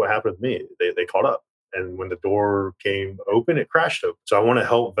similar to what happened with me. They caught up. And when the door came open, it crashed open. So I want to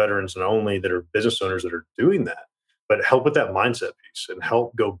help veterans not only that are business owners that are doing that, but help with that mindset piece and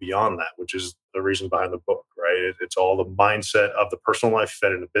help go beyond that, which is the reason behind the book, right? It's all the mindset of the personal life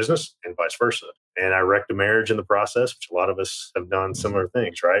fed into business and vice versa. And I wrecked a marriage in the process, which a lot of us have done similar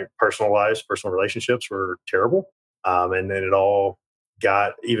things, right? Personal lives, personal relationships were terrible. And then it all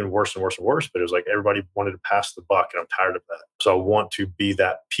got even worse and worse and worse, but it was like everybody wanted to pass the buck, and I'm tired of that. So I want to be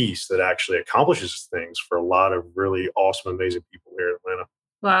that piece that actually accomplishes things for a lot of really awesome, amazing people here in Atlanta.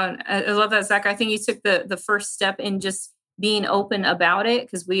 Wow, I love that, Zach. I think you took the first step in just being open about it,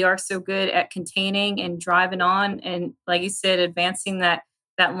 because we are so good at containing and driving on, and like you said, advancing that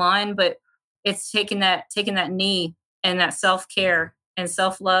line. But it's taking that knee and that self-care and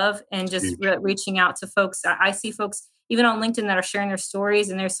self-love and just reaching out to folks. I see folks even on LinkedIn that are sharing their stories.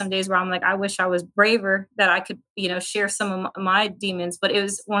 And there's some days where I'm like, I wish I was braver, that I could, share some of my demons. But it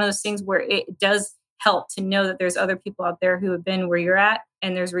was one of those things where it does help to know that there's other people out there who have been where you're at,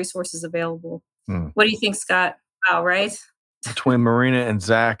 and there's resources available. What do you think, Scott? Wow, right? Between Marina and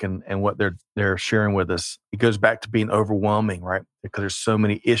Zach and what they're sharing with us, it goes back to being overwhelming, right? Because there's so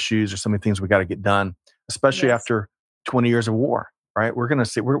many issues, there's so many things we got to get done, especially after 20 years of war, right?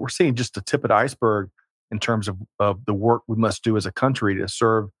 We're seeing just the tip of the iceberg in terms of the work we must do as a country to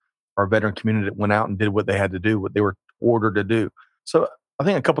serve our veteran community that went out and did what they had to do, what they were ordered to do. So I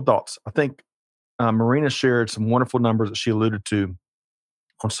think a couple thoughts. I think Marina shared some wonderful numbers that she alluded to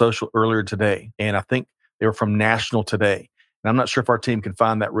on social earlier today. And I think they were from National Today. And I'm not sure if our team can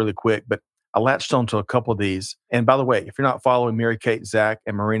find that really quick, but I latched onto a couple of these. And by the way, if you're not following Mary Kate, Zach,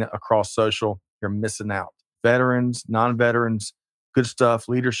 and Marina across social, you're missing out. Veterans, non-veterans, good stuff,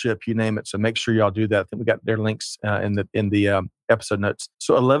 leadership, you name it. So make sure y'all do that. I think we got their links in the episode notes.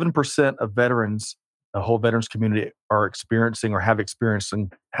 So 11% of veterans, the whole veterans community, are experiencing or have experienced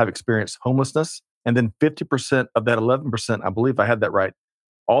homelessness. And then 50% of that 11%, I believe I had that right,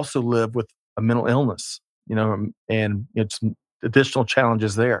 also live with a mental illness, and it's additional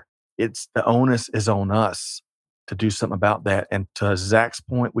challenges there. It's the onus is on us to do something about that. And to Zach's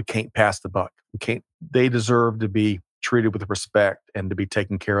point, we can't pass the buck. They deserve to be treated with respect and to be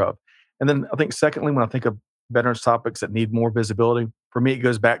taken care of. And then I think secondly, when I think of veterans topics that need more visibility, for me, it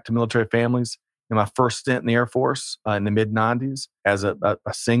goes back to military families. In my first stint in the Air Force in the mid-90s as a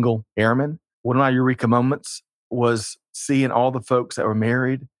single airman, one of my eureka moments was seeing all the folks that were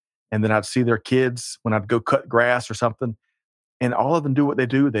married, and then I'd see their kids when I'd go cut grass or something, and all of them do what they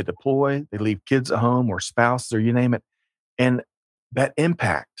do. They deploy, they leave kids at home or spouses or you name it. And that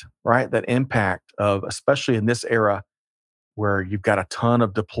impact, right? That impact of, especially in this era where you've got a ton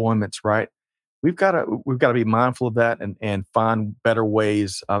of deployments, right? We've got to be mindful of that and find better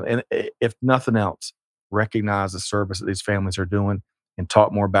ways. And if nothing else, recognize the service that these families are doing and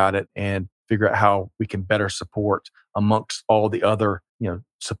talk more about it and figure out how we can better support amongst all the other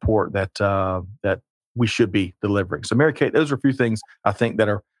support that we should be delivering. So Mary Kate, those are a few things I think that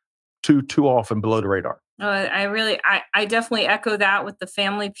are too often below the radar. I definitely echo that with the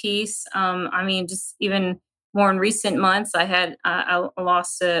family piece. Just even more in recent months, I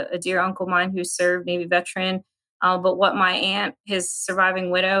lost a dear uncle of mine who served, Navy veteran. But what my aunt, his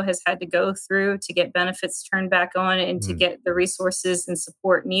surviving widow, has had to go through to get benefits turned back on and to get the resources and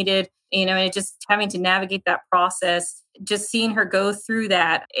support needed, and just having to navigate that process, just seeing her go through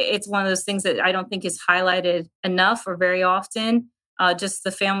that, it's one of those things that I don't think is highlighted enough or very often. Just the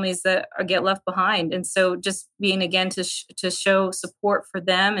families that get left behind. And so just being, again, to show support for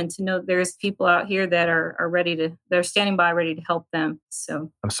them and to know there's people out here that are they're standing by ready to help them.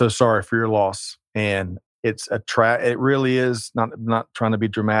 So I'm so sorry for your loss. And it's it really is not trying to be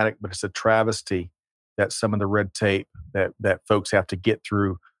dramatic, but it's a travesty that some of the red tape that folks have to get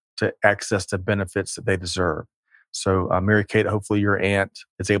through to access the benefits that they deserve. So Mary Kate, hopefully your aunt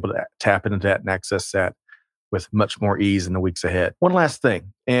is able to tap into that and access that with much more ease in the weeks ahead. One last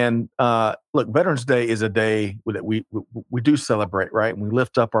thing. And look, Veterans Day is a day that we do celebrate, right? And we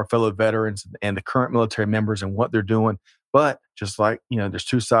lift up our fellow veterans and the current military members and what they're doing. But just like, there's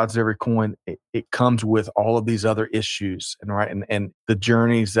two sides to every coin, it comes with all of these other issues and the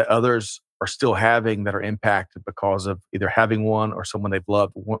journeys that others are still having that are impacted because of either having one or someone they've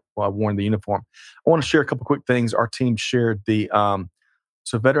loved while wearing the uniform. I want to share a couple quick things. Our team shared so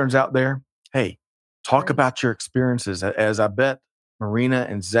veterans out there, hey, talk about your experiences, as I bet Marina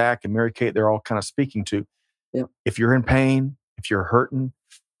and Zach and Mary Kate, they're all kind of speaking to. Yep. If you're in pain, if you're hurting,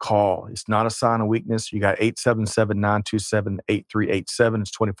 call. It's not a sign of weakness. You got 877-927-8387.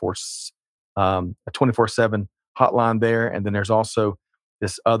 It's a 24/7 hotline there. And then there's also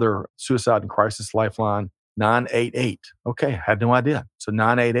this other suicide and crisis lifeline, 988. Okay, had no idea. So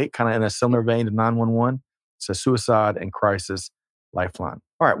 988, kind of in a similar vein to 911. It's a suicide and crisis lifeline.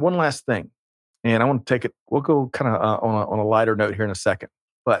 All right, one last thing. And I want to take it, we'll go kind of on a lighter note here in a second.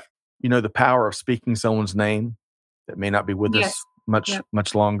 But, the power of speaking someone's name that may not be with us much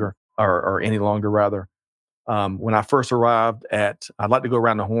longer or any longer, rather. When I first arrived I'd like to go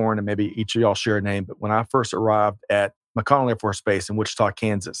around the horn and maybe each of y'all share a name, but when I first arrived at McConnell Air Force Base in Wichita,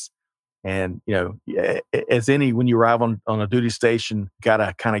 Kansas, and, when you arrive on a duty station, got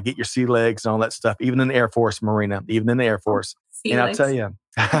to kind of get your sea legs and all that stuff, even in the Air Force, Marina, even in the Air Force. Sea and legs. I'll tell you,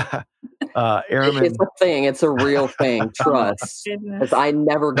 airmen. It's a thing. It's a real thing. Trust. Because I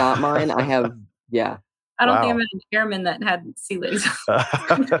never got mine. I have, yeah. I don't think I met an airman that had sea legs.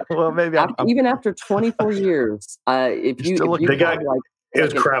 Well, maybe even after 24 years, if you it was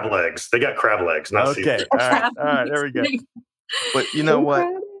crab legs. They got crab legs, not sea legs. All right, there we go. But you know what?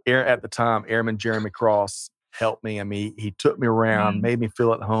 At the time, Airman Jeremy Cross helped me. I mean, he took me around, made me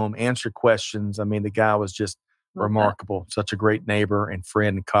feel at home, answered questions. I mean, the guy was just remarkable. Such a great neighbor and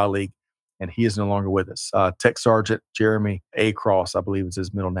friend and colleague. And he is no longer with us. Tech Sergeant Jeremy A. Cross, I believe is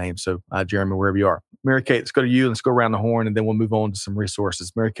his middle name. So, Jeremy, wherever you are. Mary Kate, let's go to you. Let's go around the horn, and then we'll move on to some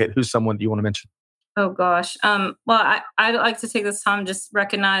resources. Mary Kate, who's someone you want to mention? Oh, gosh. Well, I'd like to take this time just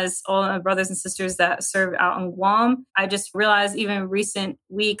recognize all my brothers and sisters that serve out in Guam. I just realized even in recent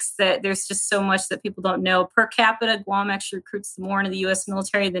weeks that there's just so much that people don't know. Per capita, Guam actually recruits more into the U.S.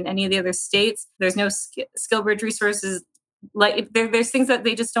 military than any of the other states. There's no skill bridge resources. Like there's things that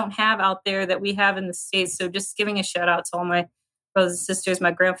they just don't have out there that we have in the States. So just giving a shout out to all my brothers and sisters.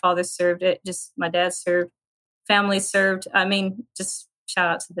 My grandfather served it. Just my dad served. Family served. I mean, just shout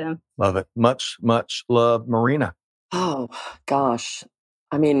out to them. Love it. Much, much love. Marina. Oh, gosh.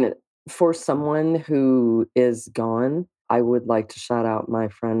 I mean, for someone who is gone, I would like to shout out my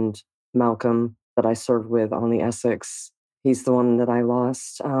friend Malcolm that I served with on the Essex. He's the one that I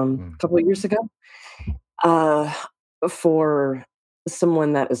lost a couple of years ago. Uh, for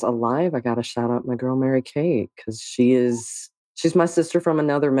someone that is alive, I got to shout out my girl Mary Kate because she's my sister from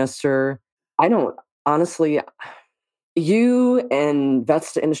another mister. I don't honestly, you and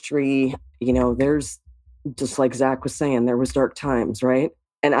vets to industry, there's just like Zach was saying, there was dark times, right?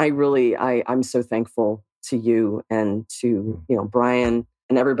 And I'm so thankful to you and to, Brian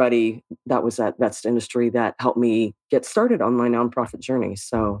and everybody that was at Vets to Industry that helped me get started on my nonprofit journey.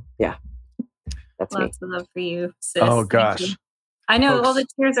 So yeah, that's me. Lots of love for you, sis. Oh, Thank gosh. you. I know Folks, all the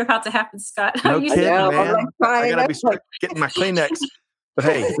tears are about to happen, Scott. How No you kidding, doing? man. I got to be getting my Kleenex. But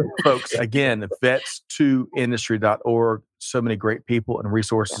hey, folks, again, vets2industry.org. So many great people and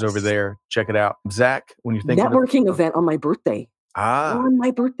resources over there. Check it out. Zach, when you think networking event on my birthday. On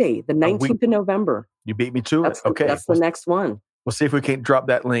my birthday, the 19th of November. You beat me to it. Okay. That's the next one. We'll see if we can't drop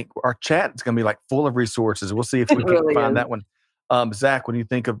that link. Our chat is going to be like full of resources. We'll see if we can really find is. that one. Zach, when you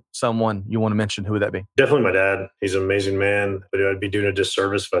think of someone you want to mention, who would that be? Definitely my dad. He's an amazing man, but I'd be doing a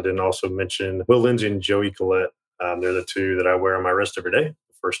disservice if I didn't also mention Will Lindsay and Joey Collette. They're the two that I wear on my wrist every day.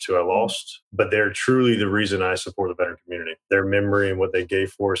 The first two I lost, but they're truly the reason I support the veteran community. Their memory and what they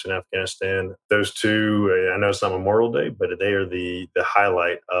gave for us in Afghanistan. Those two, I know it's not Memorial Day, but they are the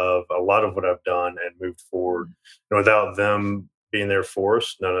highlight of a lot of what I've done and moved forward. And without them being there for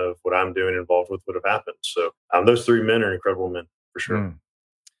us, none of what I'm doing involved with would have happened. So those three men are incredible men for sure.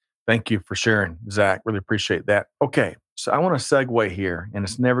 Thank you for sharing, Zach. Really appreciate that. Okay. So I want to segue here, and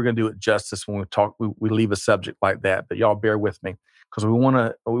it's never going to do it justice when we leave a subject like that, but y'all bear with me because we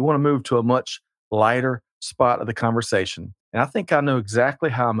want to move to a much lighter spot of the conversation. And I think I know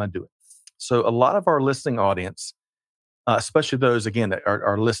exactly how I'm going to do it. So a lot of our listening audience, especially those, again, that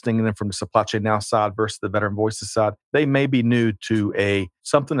are listening in from the Supply Chain Now side versus the Veteran Voices side, they may be new to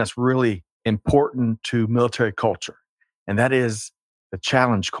something that's really important to military culture, and that is the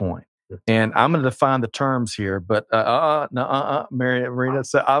challenge coin. And I'm going to define the terms here, but Marina.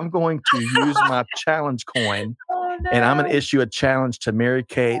 So I'm going to use my challenge coin, and I'm going to issue a challenge to Mary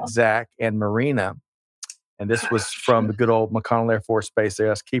Kate, Zach, and Marina. And this was from the good old McConnell Air Force Base.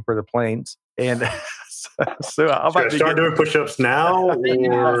 That's Keeper of the Planes. And so I'm about to start doing push-ups now.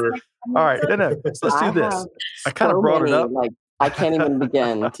 Or... All right, no. So let's do this. I kind of brought it up. Like I can't even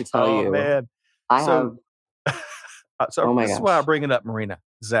begin to tell you. Oh man, So this is why I bring it up, Marina,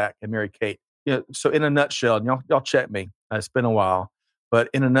 Zach, and Mary Kate. So in a nutshell, and y'all check me. It's been a while, but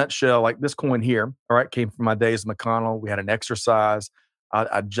in a nutshell, like this coin here, all right, came from my days at McConnell. We had an exercise.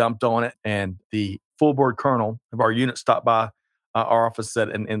 I jumped on it, and the full board colonel of our unit stopped by our office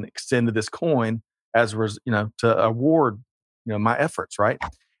and extended this coin as was, to award, my efforts, right?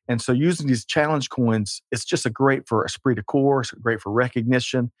 And so using these challenge coins, it's just great for esprit de corps, great for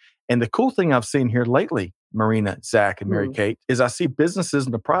recognition. And the cool thing I've seen here lately, Marina, Zach, and Mary Kate, is I see businesses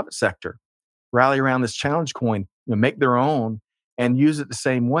in the private sector rally around this challenge coin, make their own and use it the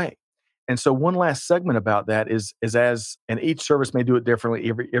same way. And so one last segment about that is and each service may do it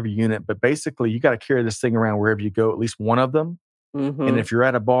differently, every unit, but basically you got to carry this thing around wherever you go, at least one of them. Mm-hmm. And if you're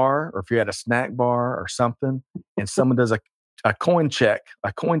at a bar or if you're at a snack bar or something, and someone does a coin check,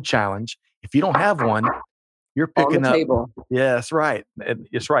 a coin challenge, if you don't have one, you're picking on the up. Table. Yeah, that's right.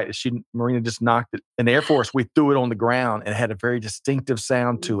 It's right. Marina just knocked it. In the Air Force, we threw it on the ground and it had a very distinctive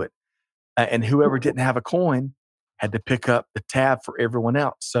sound to it. And whoever didn't have a coin had to pick up the tab for everyone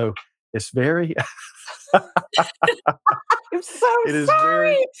else. So it's very. I'm so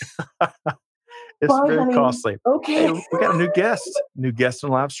sorry. It's very costly. Okay. Hey, we got a new guest on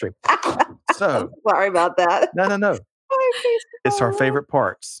live stream. So sorry about that. No. It's our favorite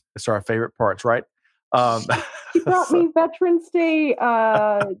parts. Right? She brought me Veterans Day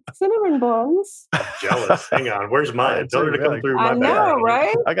cinnamon buns. Jealous. Hang on. Where's mine? Tell her to come through my bag. I know,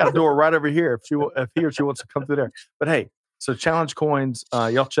 right? I got a door right over here if he or she wants to come through there. But hey, so challenge coins,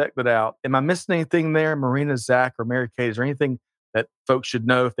 y'all check that out. Am I missing anything there, Marina, Zach, or Mary Kate? Is there anything that folks should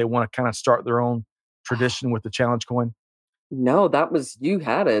know if they want to kind of start their own tradition with the challenge coin? No, you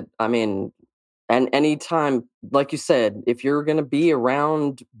had it. I mean, and anytime, like you said, if you're going to be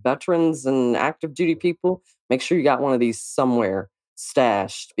around veterans and active duty people, make sure you got one of these somewhere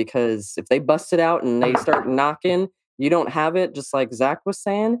stashed, because if they bust it out and they start knocking, you don't have it, just like Zach was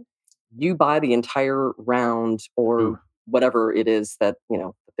saying, you buy the entire round or whatever it is that,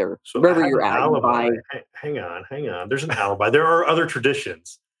 they're wherever you're at. Hang on. There's an alibi. There are other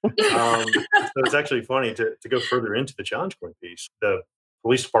traditions. So it's actually funny to go further into the challenge coin piece. The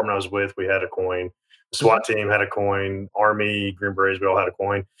police department I was with, we had a coin. SWAT team had a coin. Army, Green Berets, we all had a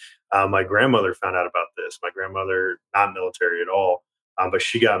coin. My grandmother found out about this. My grandmother, not military at all, but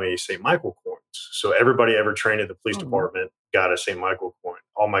she got me St. Michael coins. So everybody ever trained at the police department got a St. Michael coin.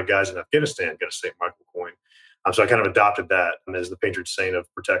 All my guys in Afghanistan got a St. Michael coin. So I kind of adopted that as the patron saint of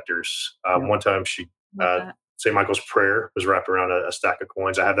protectors. One time St. Michael's prayer was wrapped around a stack of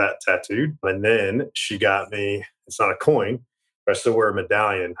coins. I have that tattooed. And then she got me, it's not a coin, but I still wear a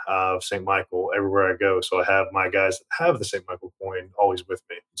medallion of St. Michael everywhere I go. So I have my guys that have the St. Michael coin always with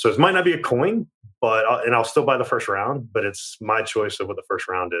me. So it might not be a coin, but I'll still buy the first round, but it's my choice of what the first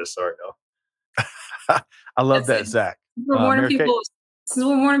round is. Sorry, no. I love that, Zach. We're warning people. So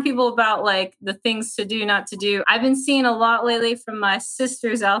we're warning people about like the things to do, not to do. I've been seeing a lot lately from my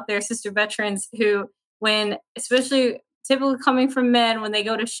sisters out there, sister veterans, who, when, especially typically coming from men, when they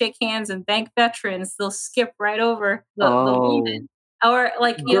go to shake hands and thank veterans, they'll skip right over the woman. Or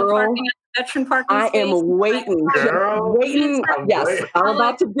like, parking at the veteran parking space. I am waiting. Waiting. Yes, I'm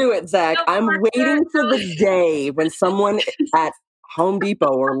about to do it, Zach. I'm waiting for the day when someone at Home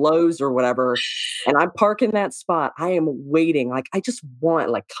Depot or Lowe's or whatever, and I park in that spot. I am waiting. Like, I just want,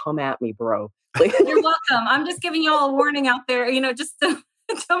 like, come at me, bro. Like, you're welcome. I'm just giving y'all a warning out there, just to,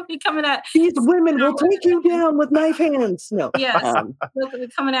 don't be coming at these women will take you down with knife hands. No. Yes. They'll be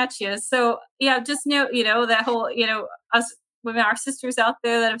coming at you. So yeah, just know, that whole, us women, our sisters out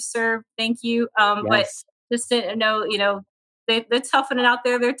there that have served, thank you. But just to know, they're toughing it out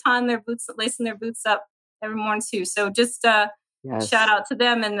there. They're tying their boots, lacing their boots up every morning too. So just, shout out to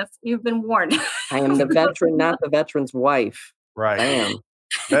them, and you've been warned. I am the veteran, not the veteran's wife. Right. I am.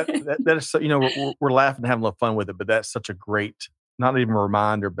 That is so, we're laughing and having a little fun with it, but that's such a great, not even a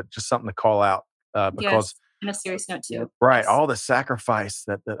reminder, but just something to call out because, on a serious note too. Right. Yes. All the sacrifice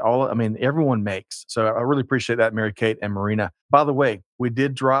that everyone makes. So I really appreciate that, Mary Kate and Marina. By the way, we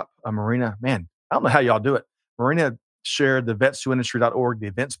did drop Marina. Man, I don't know how y'all do it. Marina shared the vets2industry.org, the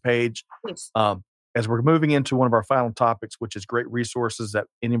events page. Yes. As we're moving into one of our final topics, which is great resources that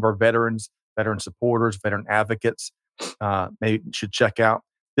any of our veterans, veteran supporters, veteran advocates maybe should check out.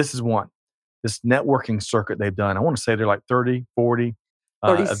 This is one. This networking circuit they've done. I want to say they're like 30, 40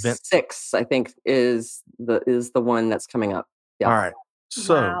 36, events. I think, is the one that's coming up. Yeah. All right.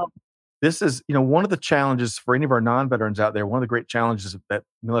 So this is, one of the challenges for any of our non-veterans out there. One of the great challenges that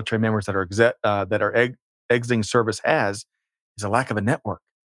military members that are exiting service has is a lack of a network,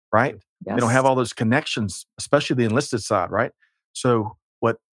 right? Yes. They don't have all those connections, especially the enlisted side, right? So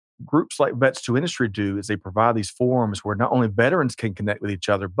what groups like Vets2Industry do is they provide these forums where not only veterans can connect with each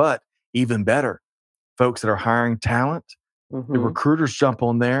other, but even better, folks that are hiring talent, the recruiters jump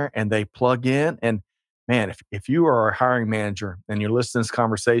on there and they plug in. And man, if you are a hiring manager and you're listening to this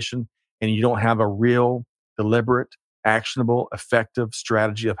conversation and you don't have a real, deliberate, actionable, effective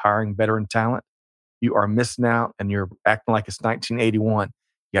strategy of hiring veteran talent, you are missing out and you're acting like it's 1981.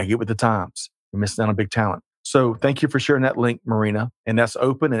 You got to get with the times. You're missing out on big talent. So thank you for sharing that link, Marina. And that's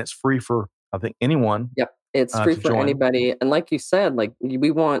open and it's free for, I think, anyone. Yep. It's free for anybody. And like you said, like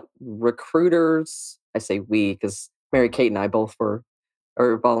we want recruiters. I say we because Mary Kate and I both are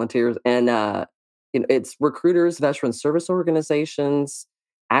volunteers. And it's recruiters, veteran service organizations,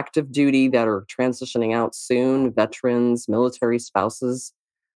 active duty that are transitioning out soon, veterans, military spouses.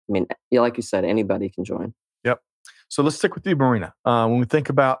 I mean, like you said, anybody can join. Yep. So let's stick with you, Marina. When we think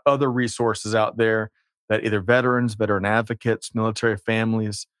about other resources out there that either veterans, veteran advocates, military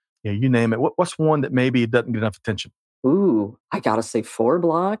families, you name it, what's one that maybe doesn't get enough attention? Ooh, I got to say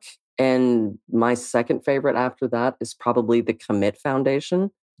 4Block. And my second favorite after that is probably the Commit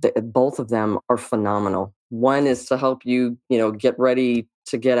Foundation. Both of them are phenomenal. One is to help you, get ready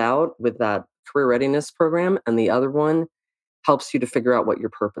to get out with that career readiness program. And the other one helps you to figure out what your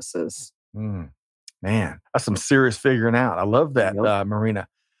purpose is. Man, that's some serious figuring out. I love that, Marina.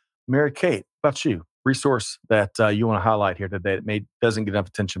 Mary Kate, what about you? Resource that you want to highlight here today that doesn't get enough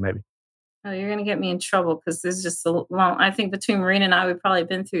attention maybe? Oh, you're going to get me in trouble because there's just a long, I think between Marina and I, we've probably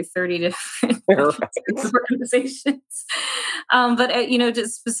been through 30 different organizations. But,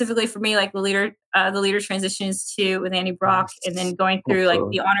 just specifically for me, like the leader transitions to with Annie Brock and then going through like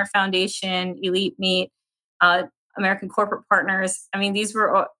the Honor Foundation, Elite Meet, American Corporate Partners. I mean, these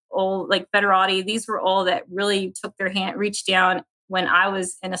were all like Veterati. These were all that really took their hand, reached down when I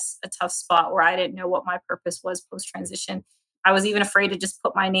was in a tough spot where I didn't know what my purpose was post-transition. I was even afraid to just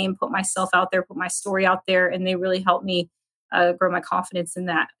put my name, put myself out there, put my story out there. And they really helped me grow my confidence in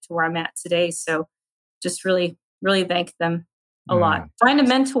that to where I'm at today. So just really, really thank them a lot. Find a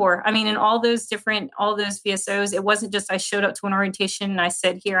mentor. I mean, in all those VSOs, it wasn't just I showed up to an orientation and I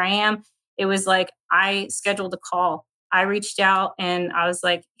said, here I am. It was like I scheduled a call. I reached out and I was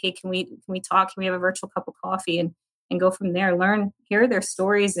like, hey, can we talk? Can we have a virtual cup of coffee and go from there, hear their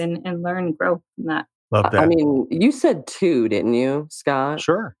stories and learn and grow from that. Love I that. mean, you said 2, didn't you, Scott?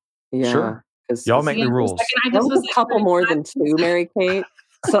 Sure. Yeah. Sure. 'Cause Y'all make Yeah, the for a rules. second, I that just was was a couple like, more than 2, Mary Kate.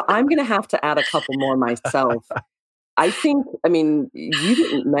 So I'm gonna have to add a couple more myself. I mean, you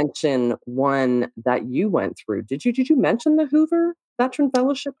didn't mention one that you went through. Did you mention the Hoover Veteran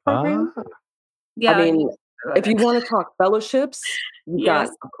Fellowship Program? Ah, I yeah, mean, if you want to talk fellowships, you've got,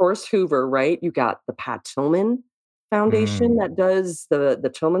 yes. of course, Hoover, right? You got the Pat Tillman Foundation mm, that does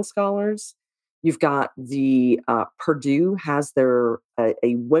the Tillman Scholars. You've got the Purdue has their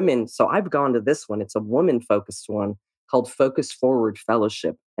a women. So I've gone to this one. It's a woman focused one called Focus Forward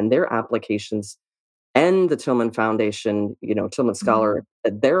Fellowship, and their applications and the Tillman Foundation, Tillman Mhm. Scholar,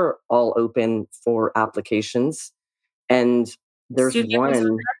 they're all open for applications. And there's Student Athletes of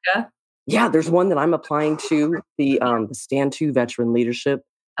one, America. yeah, there's one that I'm applying to, the Stand To Veteran Leadership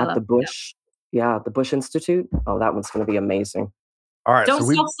I at love the Bush. Yeah, the Bush Institute. Oh, that one's going to be amazing. all right. Don't So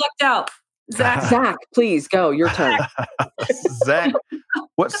we self-select out. Zach. Zach, please go. Your turn. Zach,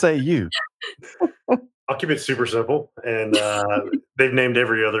 what say you? I'll keep it super simple. And they've named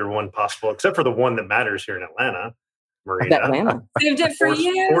every other one possible, except for the one that matters here in Atlanta, Marina. Atlanta. Saved it for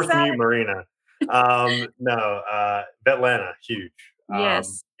you, Fourth Zach. Mute Marina. No, Atlanta, huge.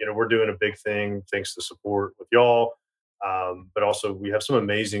 Yes. We're doing a big thing thanks to support with y'all. But also we have some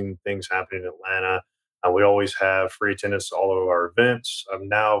amazing things happening in Atlanta. We always have free attendance to all of our events. I've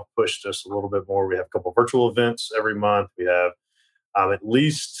now pushed us a little bit more. We have a couple virtual events every month. We have at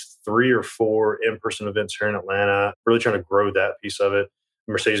least 3 or 4 in-person events here in Atlanta. Really trying to grow that piece of it.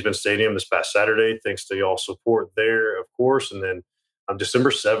 Mercedes-Benz Stadium this past Saturday, thanks to y'all support there, of course. And then on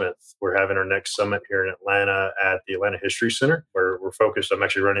December 7th, we're having our next summit here in Atlanta at the Atlanta History Center, where we're focused. I'm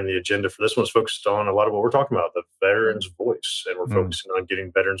actually running the agenda for this one's focused on a lot of what we're talking about, the veterans' voice. And we're focusing on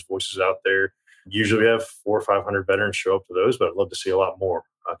getting veterans' voices out there. Usually we have 400 or 500 veterans show up to those, but I'd love to see a lot more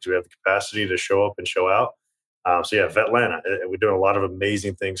because we have the capacity to show up and show out. So yeah, Vetlanta. We're doing a lot of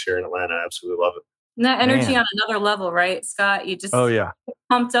amazing things here in Atlanta. I absolutely love it. And that energy Man. on another level, right, Scott? You just Oh, yeah.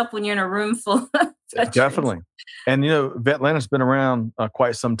 pumped up when you're in a room full of veterans. Definitely. And, Vetlanta's been around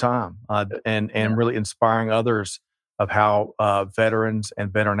quite some time and Yeah. really inspiring others of how veterans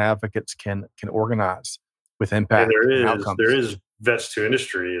and veteran advocates can organize with impact and outcomes. There is Vets to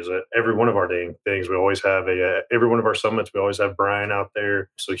Industry is every one of our things. We always have every one of our summits. We always have Brian out there.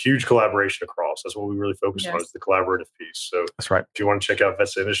 So huge collaboration across. That's what we really focus on Yes. is the collaborative piece. So That's right. if you want to check out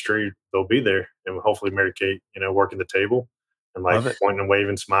Vets to Industry, they'll be there, and hopefully Mary Kate, working the table and Love it. pointing and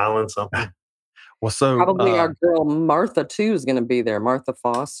waving, smiling something. Well, so Probably our girl Martha too is going to be there. Martha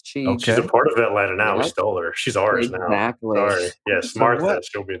Foss. She's Okay. a part of Atlanta now. We Yep. stole her. She's ours now. Exactly. Sorry. Yes, So Martha. what-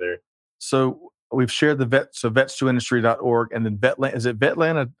 She'll be there. So we've shared the vets2industry.org and then Vetlanta. Is it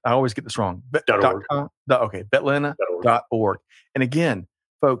Vetlanta? I always get this wrong. .org. Okay, Vetlanta.org. And again,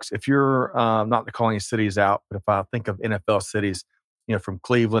 folks, if you're not calling any cities out, but if I think of NFL cities, from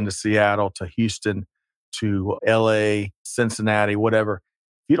Cleveland to Seattle to Houston to LA, Cincinnati, whatever,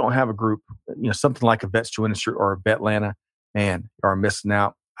 if you don't have a group, something like a Vets2Industry or a Vetlanta, man, you are missing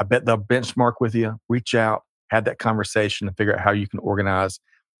out. I bet they'll benchmark with you, reach out, have that conversation and figure out how you can organize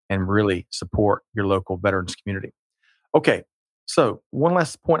and really support your local veterans community. Okay, so one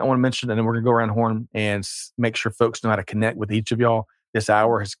last point I want to mention, and then we're going to go around the horn and make sure folks know how to connect with each of y'all. This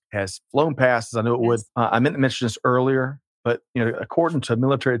hour has flown past, as I knew it would. Yes. I meant to mention this earlier, but according to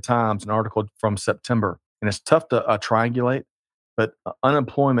Military Times, an article from September, and it's tough to triangulate, but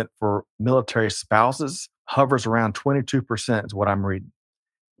unemployment for military spouses hovers around 22% is what I'm reading.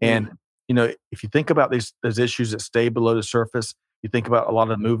 And if you think about those issues that stay below the surface, you think about a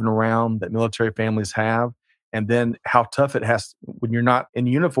lot of moving around that military families have, and then how tough it has when you're not in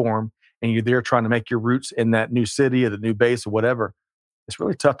uniform and you're there trying to make your roots in that new city or the new base or whatever. It's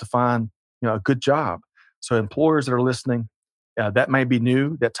really tough to find a good job. So employers that are listening, that may be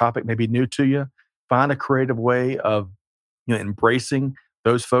new. That topic may be new to you. Find a creative way of embracing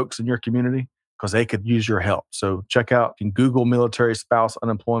those folks in your community because they could use your help. So check out, you can Google military spouse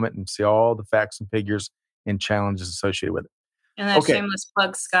unemployment and see all the facts and figures and challenges associated with it. And that Okay. shameless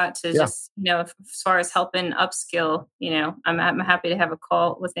plug, Scott, to Yeah. just, as far as helping upskill, I'm happy to have a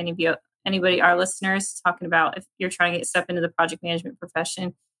call with anybody, our listeners, talking about if you're trying to step into the project management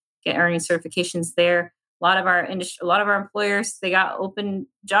profession, get earning certifications there. A lot of our employers, they got open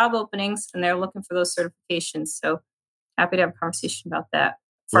job openings and they're looking for those certifications. So happy to have a conversation about that.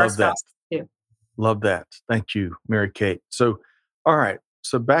 For our Love that. spouses, too. Love that. Thank you, Mary Kate. So, all right.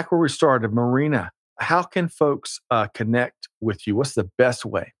 So back where we started, Marina, how can folks connect with you? What's the best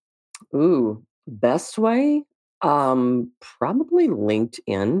way? Ooh, best way? Probably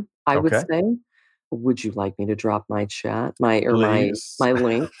LinkedIn, I would Okay. say. Would you like me to drop my chat, Please. my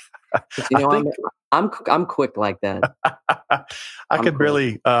link? 'Cause, I think I'm quick like that. I I'm could quick.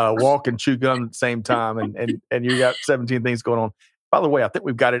 barely walk and chew gum at the same time, and you got 17 things going on. By the way, I think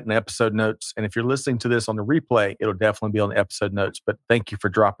we've got it in the episode notes, and if you're listening to this on the replay, it'll definitely be on the episode notes. But thank you for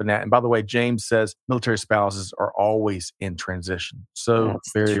dropping that. And by the way, James says military spouses are always in transition. So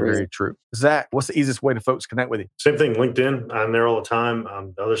That's the very, truth. very true. Zach, what's the easiest way to folks connect with you? Same thing, LinkedIn. I'm there all the time.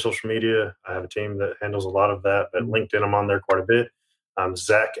 The other social media, I have a team that handles a lot of that, but LinkedIn, I'm on there quite a bit.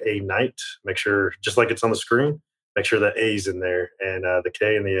 Zach A. Knight. Make sure, just like it's on the screen, make sure that A's in there and the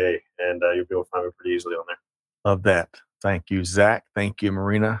K and the A, and you'll be able to find me pretty easily on there. Love that. Thank you, Zach. Thank you,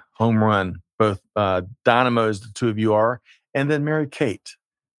 Marina. Home run. Both dynamos, the two of you are. And then Mary Kate,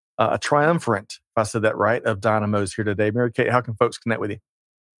 a triumvirate, if I said that right, of dynamos here today. Mary Kate, how can folks connect with you?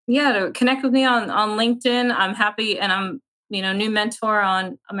 Yeah, to connect with me on LinkedIn. I'm happy, and I'm new mentor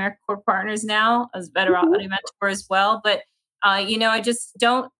on AmeriCorps Partners now as veteran mentor as well. But I just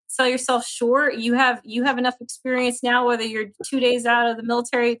don't sell yourself short. You have enough experience now, whether you're 2 days out of the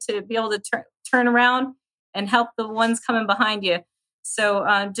military, to be able to turn around and help the ones coming behind you.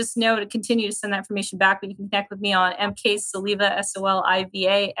 So just know to continue to send that information back. But you can connect with me on mksoliva,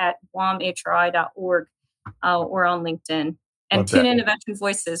 SOLIVA, at guamhri.org or on LinkedIn. And Love tune that. into Veteran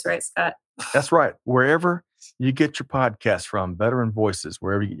Voices, right, Scott? That's right. Wherever you get your podcast from, Veteran Voices,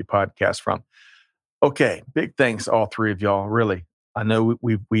 wherever you get your podcast from. Okay, big thanks, all three of y'all. Really, I know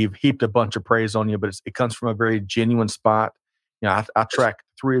we've heaped a bunch of praise on you, but it comes from a very genuine spot. I track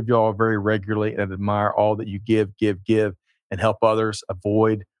three of y'all very regularly and admire all that you give, and help others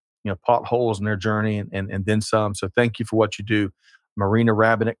avoid potholes in their journey and then some. So thank you for what you do, Marina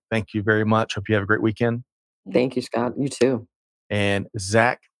Rabinick. Thank you very much. Hope you have a great weekend. Thank you, Scott. You too. And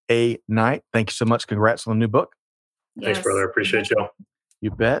Zach A. Knight, thank you so much. Congrats on the new book. Thanks, brother. I appreciate y'all. You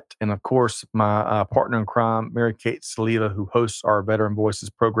bet. And of course, my partner in crime, Mary Kate Soliva, who hosts our Veteran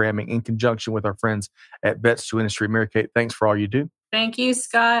Voices programming in conjunction with our friends at Vets to Industry. Mary Kate, thanks for all you do. Thank you,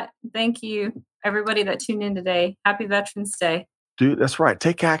 Scott. Thank you, everybody that tuned in today. Happy Veterans Day. Dude, that's right.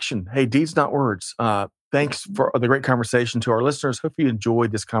 Take action. Hey, deeds, not words. Thanks for the great conversation to our listeners. Hope you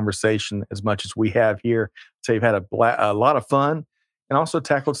enjoyed this conversation as much as we have here. So you've had a lot of fun and also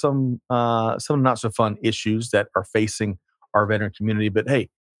tackled some not so fun issues that are facing our veteran community. But hey,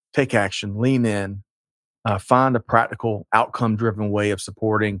 take action, lean in, find a practical, outcome-driven way of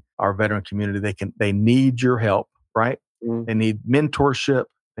supporting our veteran community. They need your help, right? Mm. They need mentorship.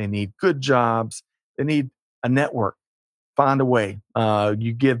 They need good jobs. They need a network. Find a way.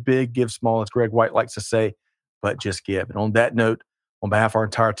 You give big, give small, as Greg White likes to say, but just give. And on that note, on behalf of our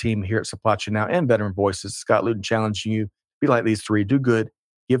entire team here at Supply Chain Now and Veteran Voices, Scott Luton challenging you, be like these three, do good,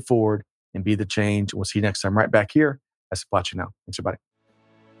 give forward, and be the change. We'll see you next time right back here at Supply Chain Now. Thanks, everybody.